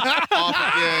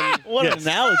 off again. What an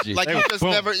analogy. Like you just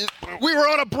never, we were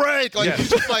on a break. Like you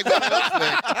just like, what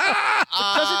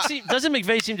doesn't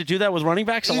McVay seem to do that with running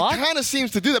backs a lot? He kind of seems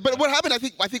to do that. But what happened, I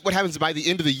think what happens by the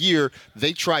end of the year,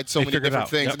 they tried so many different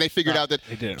things, and they figured out that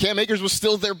Cam Akers was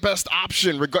still their best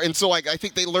option. And so like I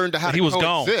think they learned how to coexist.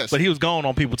 Gone, but he was gone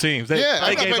on people's teams. They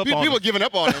gave up people giving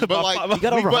up on him. But like he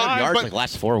got over 100 yards like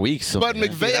last 4 weeks. But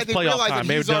McVay, I think, realized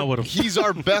that he's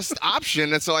our best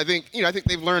option, and so I think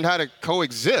they've learned how to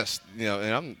coexist.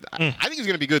 And I think he's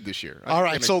going to be good this year. All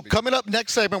right, so coming up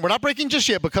next segment, we're not breaking just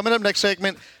yet, but coming up next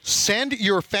segment, send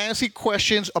your fantasy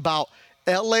questions about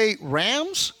LA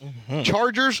Rams,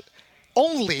 Chargers.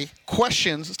 Only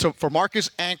questions for Marcus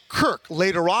and Kirk.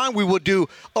 Later on, we will do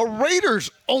a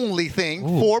Raiders-only thing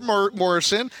for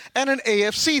Morrison and an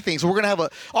AFC thing. So we're going to have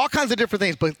all kinds of different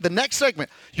things. But the next segment,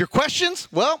 your questions,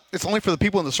 well, it's only for the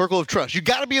people in the circle of trust. You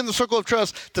got to be in the circle of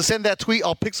trust to send that tweet.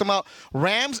 I'll pick some out.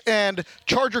 Rams and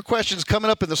Charger questions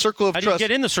coming up in the circle of trust. How do you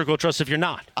get in the circle of trust if you're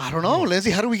not? I don't know,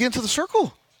 Lindsay. How do we get into the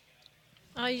circle?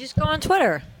 You just go on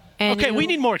Twitter. Okay, we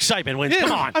need more excitement.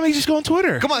 Come on. I mean, just go on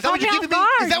Twitter. Come on, is that what you're giving me?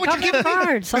 Is that what you're giving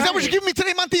me? Is that what you're giving me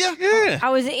today, Mantilla? Yeah. I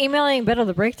was emailing Beto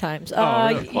the break times.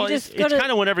 Really? It's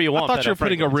kind of whenever you want. I thought you were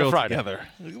putting a reel together.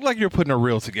 Like you're putting a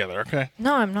reel together, okay?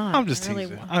 No, I'm not. I'm just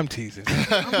teasing. I'm teasing.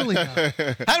 I'm really not.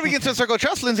 How do we get to the Circle of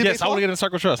Trust, Lindsay? Yes, I want to get in the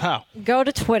Circle of Trust. How? Go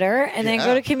to Twitter and then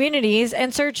go to Communities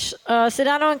and search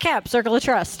Sedano and Cap, Circle of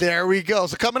Trust. There we go.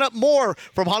 So coming up more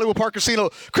from Hollywood Park Casino,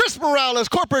 Chris Morales,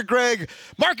 Corporate Greg,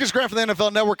 Marcus Grant from the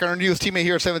NFL Network, and our newest teammate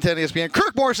here at 710 ESPN,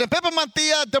 Kirk Morrison, Pepe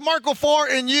Mantilla, DeMarco Farr,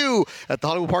 and you at the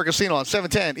Hollywood Park Casino on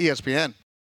 710 ESPN.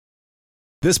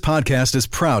 This podcast is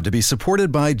proud to be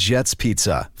supported by Jets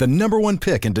Pizza, the #1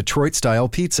 pick in Detroit-style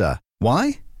pizza.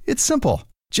 Why? It's simple.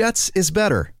 Jets is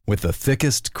better. With the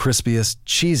thickest, crispiest,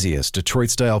 cheesiest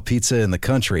Detroit-style pizza in the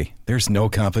country, there's no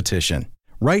competition.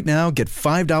 Right now, get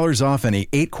 $5 off any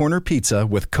 8-corner pizza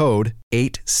with code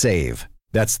 8SAVE.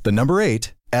 That's the number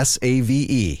 8,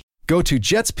 SAVE. Go to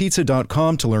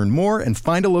jetspizza.com to learn more and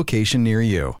find a location near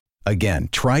you. Again,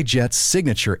 try Jet's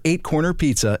signature 8-corner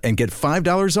pizza and get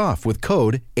 $5 off with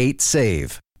code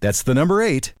 8SAVE. That's the number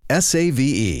 8,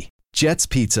 SAVE. Jet's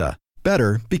Pizza.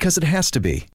 Better because it has to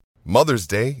be. Mother's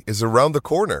Day is around the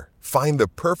corner. Find the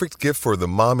perfect gift for the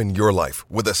mom in your life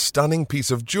with a stunning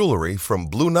piece of jewelry from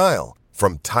Blue Nile.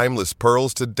 From timeless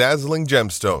pearls to dazzling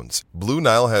gemstones, Blue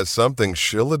Nile has something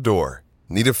she'll adore.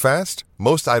 Need it fast?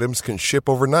 Most items can ship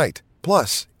overnight.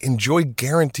 Plus, enjoy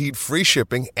guaranteed free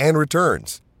shipping and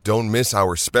returns. Don't miss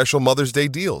our special Mother's Day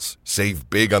deals.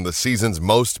 Save big on the season's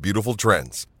most beautiful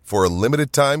trends. For a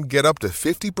limited time, get up to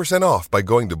 50% off by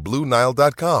going to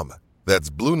BlueNile.com. That's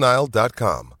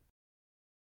BlueNile.com.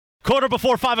 Quarter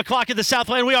before 5 o'clock in the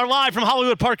Southland, we are live from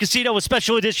Hollywood Park Casino, a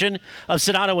special edition of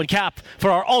Sedano and Cap for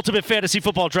our Ultimate Fantasy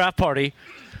Football Draft Party.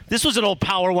 This was an old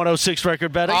Power 106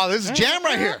 record, Betty. Oh, this is jam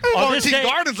right here. On this day,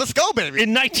 Gardens, let's go, baby.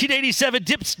 In 1987,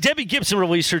 Debbie Gibson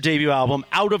released her debut album,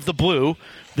 Out of the Blue.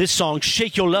 This song,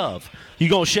 Shake Your Love. You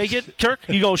gonna shake it, Kirk?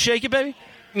 You gonna shake it, baby?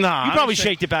 Nah. You probably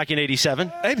shaked it back in 87.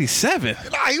 87?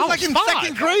 Nah, he was like in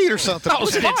second grade or something. I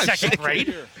was in second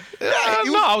grade. No,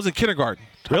 I was in kindergarten.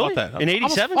 How Really? about that? In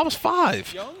 87? I was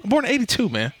 5. I'm born in 82,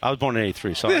 man. I was born in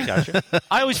 83, so I got you.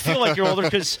 I always feel like you're older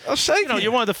because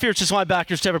you're one of the fiercest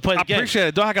linebackers to ever play the game. I appreciate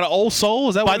it. Do I got an old soul?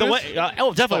 Is that By what the it is?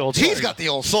 way, definitely old soul. He's got the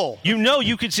old soul. You know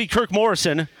you could see Kirk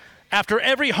Morrison after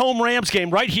every home Rams game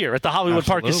right here at the Hollywood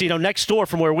Park Casino next door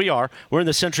from where we are. We're in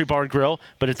the Century Bar and Grill,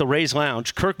 but at the Rays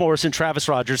Lounge. Kirk Morrison, Travis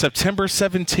Rogers. September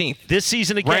 17th. This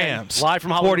season again, Rams, live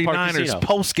from Hollywood Park 49ers Casino.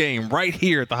 post game right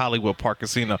here at the Hollywood Park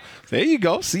Casino. There you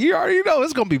go. See, you already know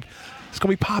it's gonna be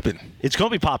popping. It's going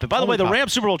to be popping. By the way, the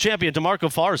Rams Super Bowl champion, DeMarco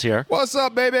Farr's here. What's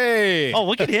up, baby? Oh,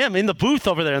 look at him in the booth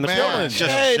over there in the corner.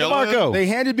 Hey, DeMarco. They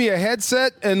handed me a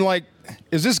headset and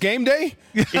is this game day?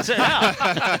 It's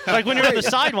like when you're on the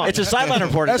sideline. It's a sideline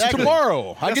report. That's exactly.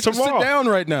 tomorrow. I get to sit down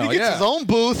right now. He gets his own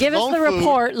booth. Give us the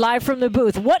report live from the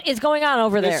booth. What is going on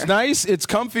over there? It's nice. It's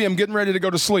comfy. I'm getting ready to go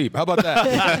to sleep. How about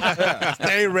that?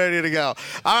 Stay ready to go.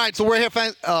 All right, so we're here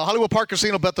at Hollywood Park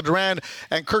Casino, Bethel Durand,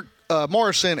 and Kirk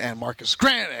Morrison and Marcus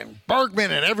Grant and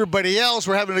Bergman and everybody else.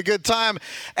 We're having a good time.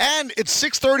 And it's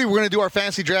 6:30. We're going to do our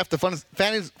fantasy draft. The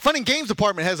Fun and Games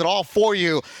department has it all for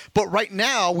you. But right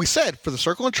now, we said for the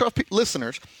Circle and Truff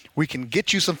listeners, we can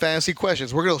get you some fantasy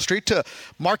questions. We're going to go straight to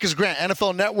Marcus Grant,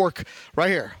 NFL Network, right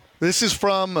here. This is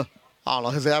from, I don't know,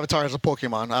 his avatar is a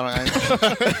Pokemon. I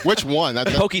don't know. Which one?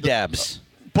 Pokedabs.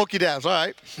 Pokedabs, all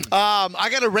right. I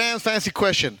got a Rams fantasy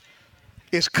question.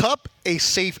 Is Kupp a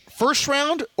safe first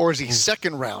round or is he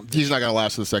second round? He's not going to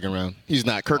last to the second round. He's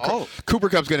not. Cooper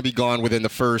Kupp's going to be gone within the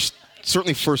first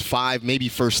 5, maybe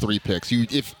first 3 picks.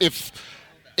 If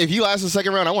he lasts the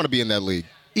second round, I want to be in that league.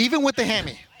 Even with the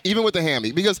hammy? Even with the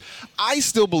hammy. Because I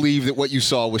still believe that what you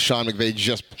saw was Sean McVay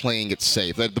just playing it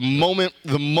safe. That the moment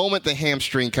the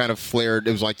hamstring kind of flared,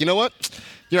 it was like, you know what?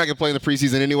 You're not going to play in the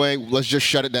preseason anyway. Let's just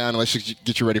shut it down and let's just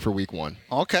get you ready for week 1.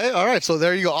 Okay, all right. So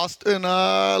there you go, Austin.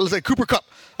 Let's say Cooper Kupp.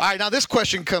 All right, now this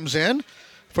question comes in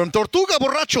from Tortuga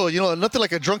Borracho. Nothing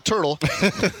like a drunk turtle.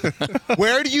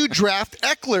 Where do you draft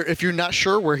Eckler if you're not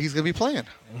sure where he's going to be playing?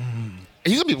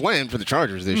 He's going to be playing for the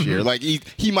Chargers this year. Like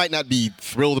he might not be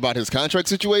thrilled about his contract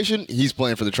situation. He's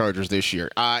playing for the Chargers this year.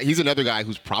 He's another guy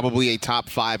who's probably a top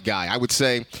 5 guy. I would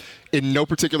say, in no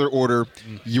particular order,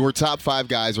 your top 5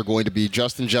 guys are going to be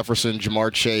Justin Jefferson,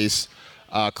 Jamar Chase,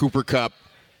 Cooper Kupp,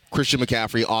 Christian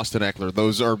McCaffrey, Austin Eckler.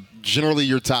 Those are generally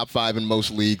your top 5 in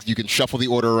most leagues. You can shuffle the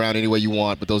order around any way you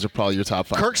want, but those are probably your top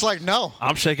 5. Kirk's like, no.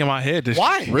 I'm shaking my head.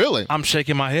 Why? Really? I'm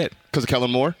shaking my head. Because of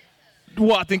Kellen Moore?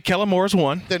 Well, I think Kellen Moore is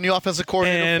one. The new offensive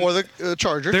coordinator for the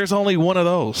Chargers. There's only one of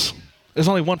those. There's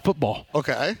only one football.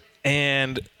 Okay.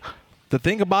 And the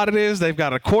thing about it is they've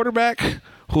got a quarterback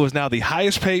who is now the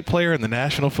highest paid player in the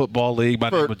National Football League by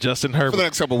the name of Justin Herbert. For the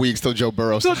next couple of weeks till Joe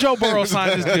Burrow. Still Joe Burrow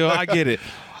signed his deal. I get it.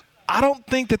 I don't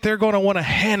think that they're going to want to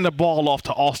hand the ball off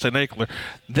to Austin Eckler.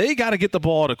 They got to get the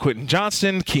ball to Quentin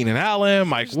Johnson, Keenan Allen,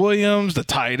 Mike Williams, the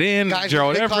tight end,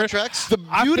 Gerald Everett.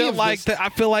 I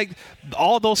feel like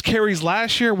all those carries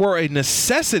last year were a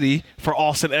necessity for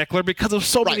Austin Eckler because of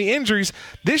so many injuries.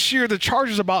 This year, the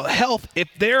Chargers about health. If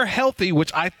they're healthy,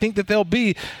 which I think that they'll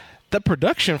be, the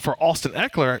production for Austin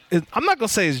Eckler, I'm not going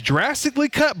to say is drastically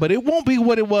cut, but it won't be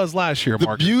what it was last year,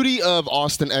 Marcus. The beauty of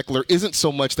Austin Eckler isn't so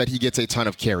much that he gets a ton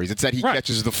of carries. It's that he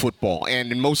catches the football.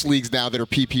 And in most leagues now that are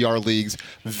PPR leagues,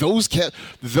 those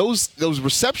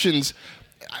receptions –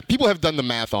 people have done the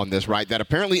math on this, right? That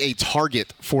apparently a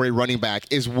target for a running back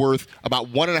is worth about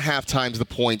 1.5 times the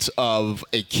points of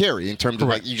a carry in terms of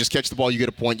like you just catch the ball, you get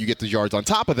a point, you get the yards on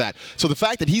top of that. So the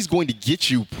fact that he's going to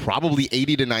get you probably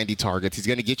 80 to 90 targets, he's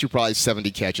going to get you probably 70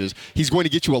 catches, he's going to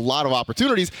get you a lot of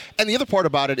opportunities. And the other part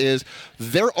about it is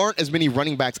there aren't as many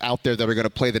running backs out there that are going to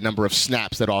play the number of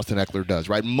snaps that Austin Eckler does,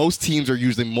 right? Most teams are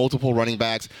using multiple running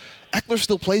backs. Eckler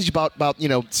still plays about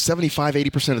 75,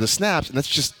 80% of the snaps, and that's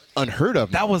just unheard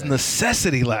of. That was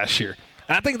necessity last year.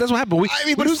 And I think that's what happened.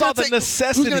 But who saw the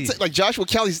necessity? Who's going to like Joshua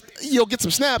Kelly's? He'll get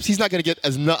some snaps. He's not going to get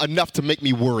enough to make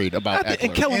me worried about Eckler.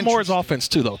 And Kellen Moore's offense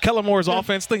too, though. Kellen Moore's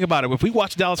offense. Think about it. If we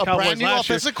watch Dallas Cowboys brand new last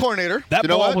offensive coordinator, that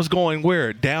ball was going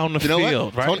where down the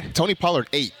field, right? Tony Pollard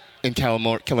ate. in Kellen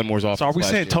Moore's offense. So are we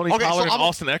saying Tony Pollard and I'm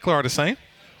Austin Eckler are the same?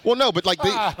 Well, no, but but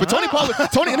Tony Pollard, and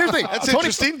here's the thing. That's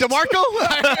interesting. DeMarco?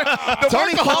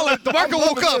 DeMarco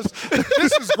woke up.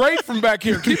 This is great from back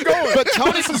here. Keep going. But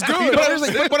this is good.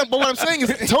 But what I'm saying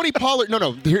is Tony Pollard.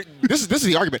 No. This is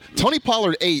the argument. Tony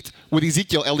Pollard ate with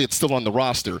Ezekiel Elliott still on the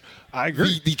roster. I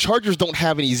agree. The Chargers don't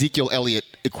have an Ezekiel Elliott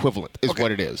equivalent, is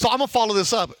what it is. So I'm gonna follow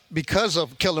this up because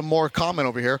of Kellen Moore's comment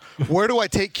over here. Where do I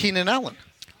take Keenan Allen?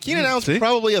 Keenan Allen's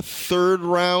probably a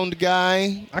third-round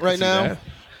guy right now.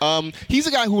 He's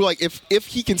a guy who, like, if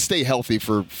he can stay healthy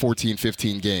for 14,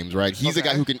 15 games, right? He's a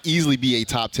guy who can easily be a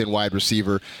top 10 wide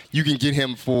receiver. You can get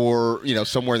him for,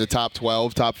 somewhere in the top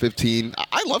 12, top 15.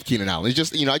 I love Keenan Allen. He's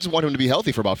just, I just want him to be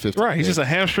healthy for about 15 Right, he's just a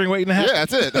hamstring waiting to happen. Yeah,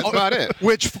 that's it. That's about it.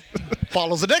 Which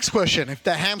follows the next question. If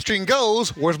the hamstring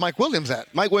goes, where's Mike Williams at?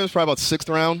 Mike Williams probably about 6th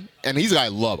round. And he's a guy I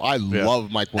love. I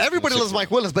love Mike Williams. Everybody loves Mike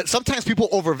Williams, but sometimes people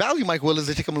overvalue Mike Williams.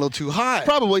 They take him a little too high.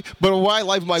 Probably. But why I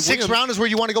like Mike Williams. 6th round is where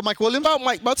you want to go Mike Williams?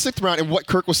 About 6th round. And what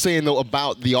Kirk was saying, though,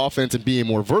 about the offense and being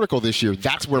more vertical this year,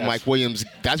 that's where Mike Williams,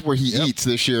 that's where he eats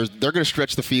this year. They're going to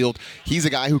stretch the field. He's a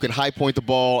guy who can high point the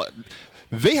ball.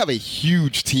 They have a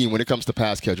huge team when it comes to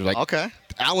pass catchers.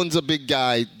 Allen's a big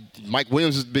guy. Mike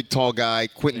Williams is a big, tall guy.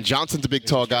 Quentin Johnson's a big,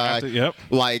 tall guy.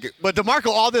 But DeMarco,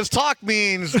 all this talk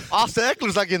means Austin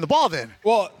Eckler's not getting the ball then.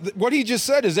 Well, what he just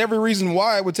said is every reason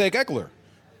why I would take Eckler.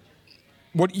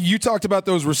 What you talked about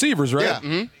those receivers, right? Yeah.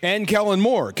 Mm-hmm. And Kellen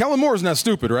Moore. Kellen Moore is not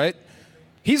stupid, right?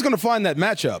 He's going to find that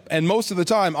matchup. And most of the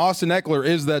time, Austin Eckler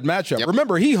is that matchup. Yep.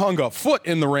 Remember, he hung a foot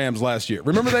in the Rams last year.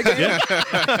 Remember that game?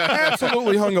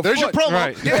 Absolutely hung a foot. There's your promo.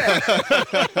 Right.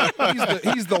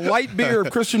 Yeah. he's the light beer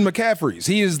of Christian McCaffrey's.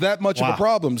 He is that much of a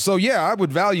problem. So, yeah, I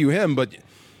would value him. But,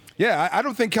 yeah, I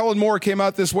don't think Kellen Moore came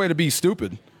out this way to be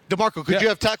stupid. DeMarco, could you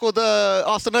have tackled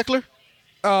Austin Eckler?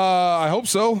 I hope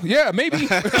so. Yeah, maybe.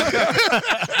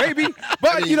 Maybe.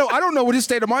 But, I don't know what his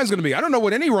state of mind is going to be. I don't know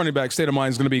what any running back state of mind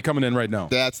is going to be coming in right now.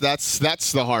 That's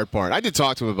the hard part. I did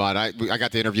talk to him about it. I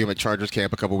got to interview him at Chargers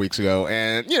camp a couple weeks ago.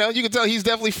 And, you can tell he's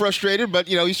definitely frustrated, but,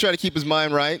 he's trying to keep his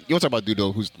mind right. You want to talk about a dude,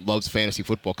 though, who loves fantasy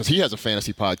football, because he has a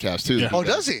fantasy podcast, too. Yeah. Oh,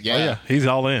 does he? Yeah. Oh, yeah. He's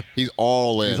all in. He's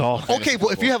all in. Okay, well,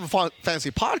 if you have a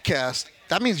fantasy podcast,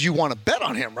 that means you want to bet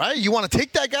on him, right? You want to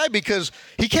take that guy because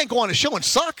he can't go on a show and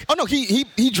suck. Oh, no, he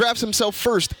drafts himself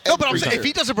first. No, but I'm saying if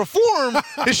he doesn't perform,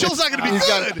 his show's not going to be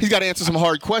good. He's got to answer some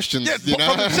hard questions.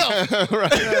 From himself.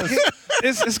 Right.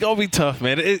 It's going to be tough,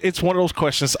 man. It's one of those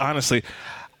questions, honestly.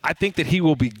 I think that he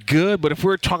will be good, but if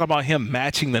we're talking about him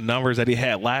matching the numbers that he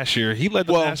had last year, he led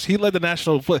the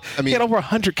national. He had over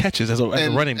 100 catches as a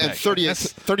running back. And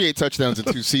 38 touchdowns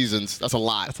in 2 seasons. That's a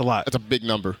lot. That's a lot. That's a big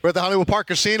number. We're at the Hollywood Park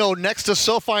Casino next to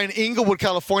SoFi in Inglewood,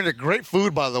 California. Great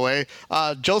food, by the way.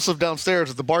 Joseph downstairs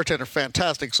is the bartender.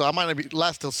 Fantastic. So I might not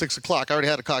last till 6 o'clock. I already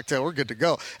had a cocktail. We're good to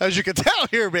go. As you can tell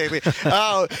here, baby.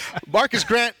 Marcus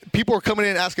Grant, people are coming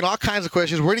in asking all kinds of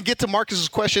questions. We're going to get to Marcus's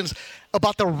questions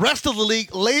about the rest of the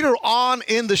league later on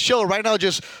in the show. Right now,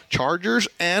 just Chargers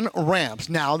and Rams.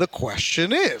 Now, the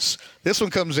question is, this one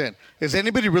comes in. Is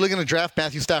anybody really going to draft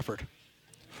Matthew Stafford?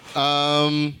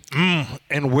 And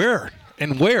where?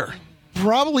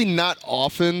 Probably not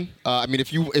often. I mean,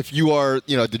 if you are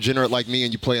a degenerate like me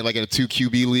and you play in like in a 2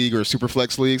 QB league or a super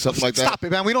flex league, something like that. Stop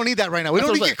it, man. We don't need that right now. We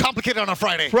don't need to get complicated on a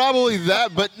Friday. Probably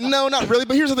that, but no, not really.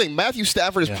 But here's the thing: Matthew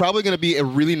Stafford is probably going to be a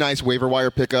really nice waiver wire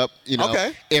pickup.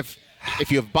 Okay.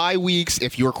 If you have bye weeks,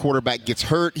 if your quarterback gets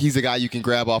hurt, he's a guy you can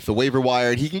grab off the waiver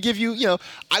wire. He can give you,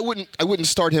 I wouldn't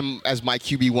start him as my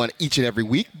QB1 each and every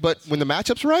week, but when the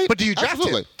matchup's right. But do you draft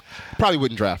him? Probably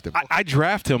wouldn't draft him. I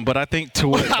draft him, but I think to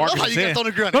what Marcus is saying.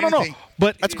 No.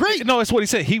 But that's great. No, that's what he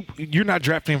said. You're not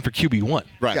drafting him for QB1.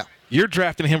 Right. Yeah. You're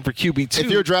drafting him for QB2. If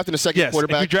you're drafting a second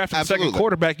quarterback, if you're drafting a second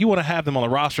quarterback, you want to have them on the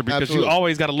roster because you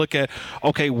always got to look at,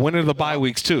 when are the bye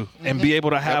weeks too, and be able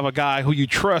to have a guy who you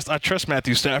trust. I trust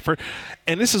Matthew Stafford,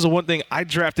 and this is the one thing I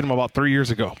drafted him about 3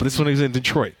 years ago, but this is when he was in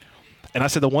Detroit, and I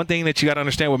said the one thing that you got to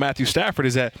understand with Matthew Stafford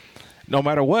is that no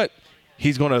matter what,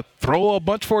 he's going to throw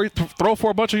for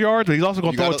a bunch of yards, but he's also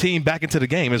going to throw a team back into the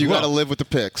game as well. You got to live with the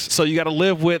picks. So you got to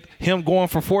live with him going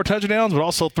for 4 touchdowns, but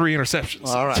also 3 interceptions.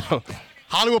 All right. So,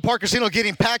 Hollywood Park Casino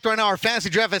getting packed right now. Our fantasy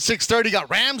draft at 6:30. Got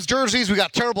Rams jerseys. We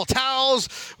got terrible towels.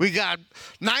 We got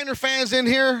Niner fans in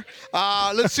here.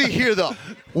 Let's see here, though.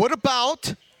 What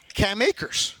about Cam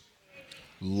Akers?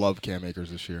 Love Cam Akers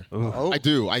this year. Oh. I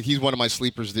do. He's one of my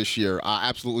sleepers this year. I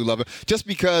absolutely love it. Just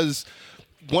because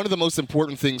one of the most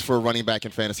important things for a running back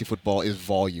in fantasy football is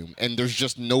volume. And there's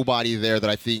just nobody there that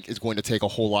I think is going to take a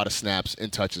whole lot of snaps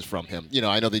and touches from him.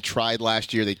 I know they tried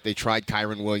last year. They tried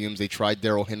Kyron Williams. They tried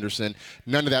Darrell Henderson.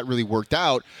 None of that really worked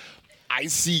out. I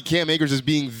see Cam Akers as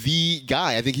being the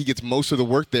guy. I think he gets most of the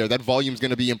work there. That volume is going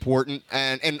to be important.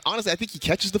 And honestly, I think he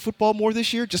catches the football more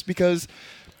this year just because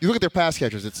you look at their pass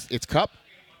catchers. It's Kupp,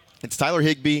 it's Tyler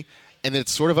Higbee, and then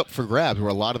it's sort of up for grabs where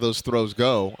a lot of those throws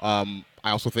go.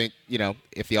 I also think,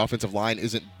 if the offensive line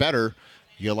isn't better,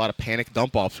 you get a lot of panic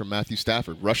dump-offs from Matthew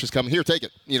Stafford. Rush is coming. Here, take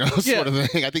it. Sort of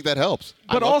thing. I think that helps.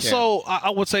 But also, I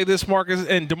would say this, Marcus,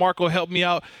 and DeMarco helped me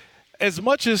out. As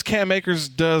much as Cam Akers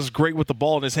does great with the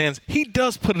ball in his hands, he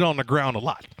does put it on the ground a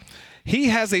lot. He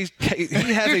has a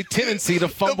tendency to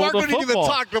fumble the football. DeMarco didn't even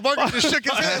talk. DeMarco just shook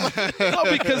his head. No,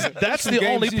 because that's the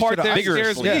only part that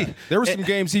scares me. Yeah. There were some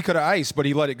games he could have iced, but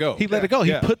he let it go. He let it go.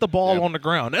 He put the ball on the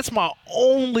ground. That's my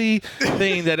only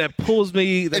thing that pulls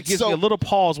me, that gives me a little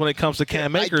pause when it comes to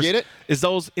Cam Akers. I get it. Is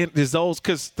those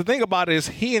because the thing about it is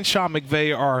he and Sean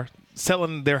McVay are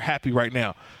selling their happy right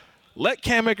now. Let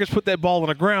Cam Akers put that ball on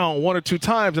the ground one or two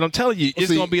times, and I'm telling you, it's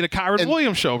going to be the Kyron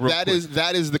Williams show. That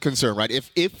is the concern, right?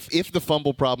 If the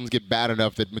fumble problems get bad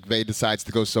enough that McVay decides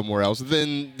to go somewhere else,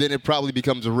 then it probably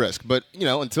becomes a risk. But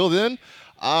until then,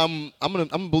 I'm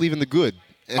gonna believe in the good.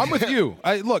 I'm with you.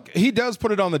 Look, he does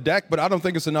put it on the deck, but I don't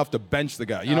think it's enough to bench the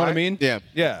guy. You know what I mean?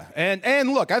 Yeah.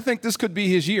 And look, I think this could be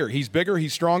his year. He's bigger.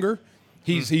 He's stronger.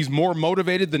 He's more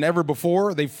motivated than ever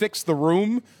before. They fixed the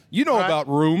room. You know about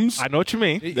rooms. I know what you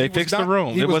mean. They fixed the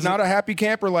room. He was not a happy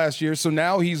camper last year, so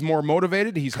now he's more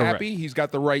motivated. He's happy. He's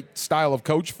got the right style of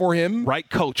coach for him. Right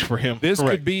coach for him. This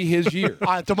could be his year. All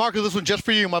right, DeMarco, this one just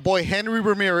for you. My boy Henry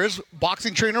Ramirez,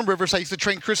 boxing trainer in Riverside. I used to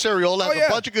train Chris Ariola. A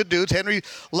bunch of good dudes. Henry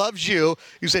loves you.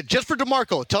 You said, just for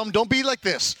DeMarco, tell him don't be like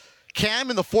this. Cam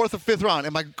in the 4th or 5th round.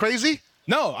 Am I crazy?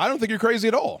 No, I don't think you're crazy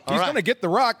at all. He's going to get the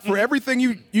rock for everything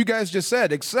you guys just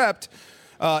said, except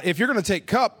if you're going to take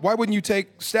Kupp, why wouldn't you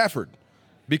take Stafford?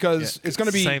 Because it's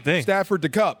going to be Stafford to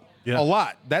Kupp a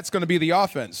lot. That's going to be the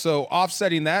offense. So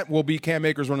offsetting that will be Cam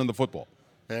Akers running the football.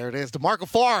 There it is. DeMarco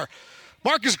Farr,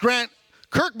 Marcus Grant,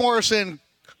 Kirk Morrison,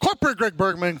 Corporate Greg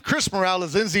Bergman, Chris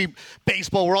Morales, Lindsay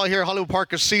Baseball. We're all here at Hollywood Park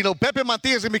Casino. Pepe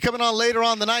Mantilla is going to be coming on later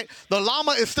on tonight. The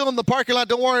Llama is still in the parking lot.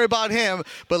 Don't worry about him.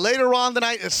 But later on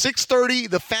tonight at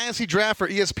 6:30, the fantasy draft for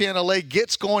ESPN LA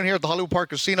gets going here at the Hollywood Park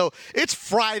Casino. It's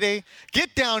Friday.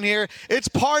 Get down here. It's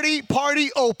party,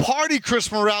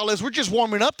 Chris Morales. We're just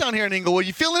warming up down here in Inglewood.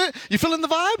 You feeling it? You feeling the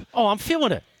vibe? Oh, I'm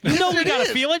feeling it. You know we got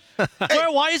to feel it.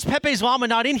 Why is Pepe's Llama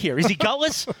not in here? Is he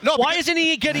gutless? No. Why isn't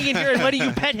he getting in here and letting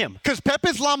you pet him? Because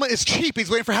Pepe's Llama is cheap. He's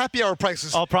waiting for happy hour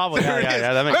prices. Oh, probably.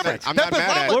 Yeah, that makes sense. I'm not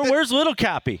mad at it. Where's Little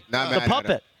Cappy? The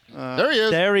puppet. There he is.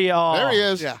 There he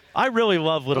is. Yeah. I really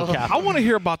love Little Cappy. I want to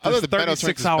hear about this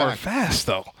 36-hour fast,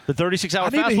 though. The 36-hour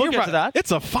fast. We'll get to that.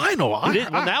 It's a final. Well,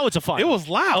 now it's a final. It was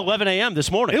loud. 11 a.m.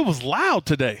 this morning. It was loud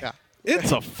today. Yeah.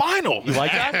 It's a final. You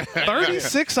like that?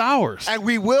 36 hours. And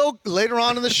we will, later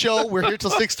on in the show, we're here till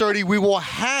 6:30, we will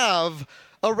have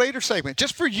a Raider segment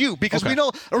just for you because we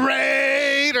know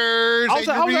Raiders.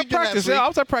 I was at practice. I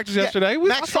was at practice yesterday.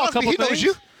 Max Crosby, he knows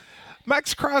you.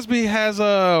 Max Crosby has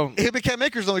him and Cam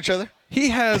Akers know each other. He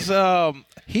has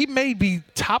he may be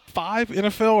top 5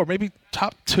 NFL or maybe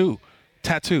top 2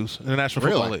 tattoos in the National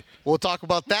Football League. We'll talk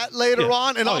about that later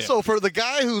on. And also for the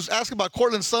guy who's asking about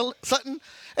Cortland Sutton,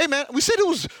 hey, man, we said it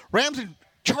was Rams and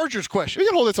Chargers question. We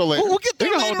can hold it till later. We'll get there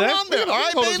later on there.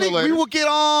 All right, baby? We will get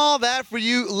all that for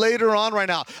you later on right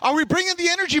now. Are we bringing the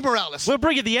energy, Morales? We're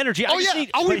bringing the energy. Are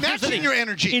we matching your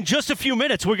energy? In just a few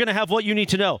minutes, we're going to have what you need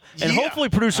to know. And hopefully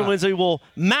producer Lindsay will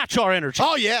match our energy.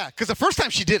 Oh, yeah, because the first time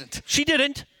she didn't. She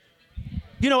didn't.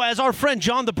 You know, as our friend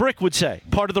John the Brick would say,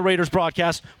 part of the Raiders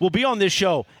broadcast, will be on this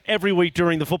show every week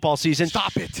during the football season.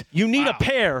 Stop it. You need a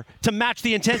pair to match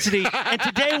the intensity, and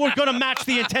today we're going to match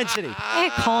the intensity. Hey,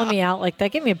 calling me out like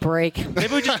that. Give me a break.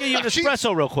 Maybe we just get you an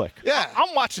espresso real quick. Yeah.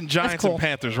 I'm watching Giants and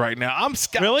Panthers right now.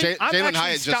 Really? Jalen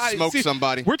Hyatt just smoked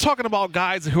somebody. We're talking about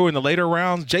guys who are in the later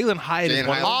rounds. Jalen Hyatt is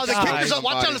one of those the kicker's up.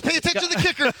 Watch out. Let's pay attention to the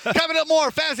kicker. Coming up more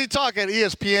Fantasy Talk at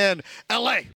ESPN LA.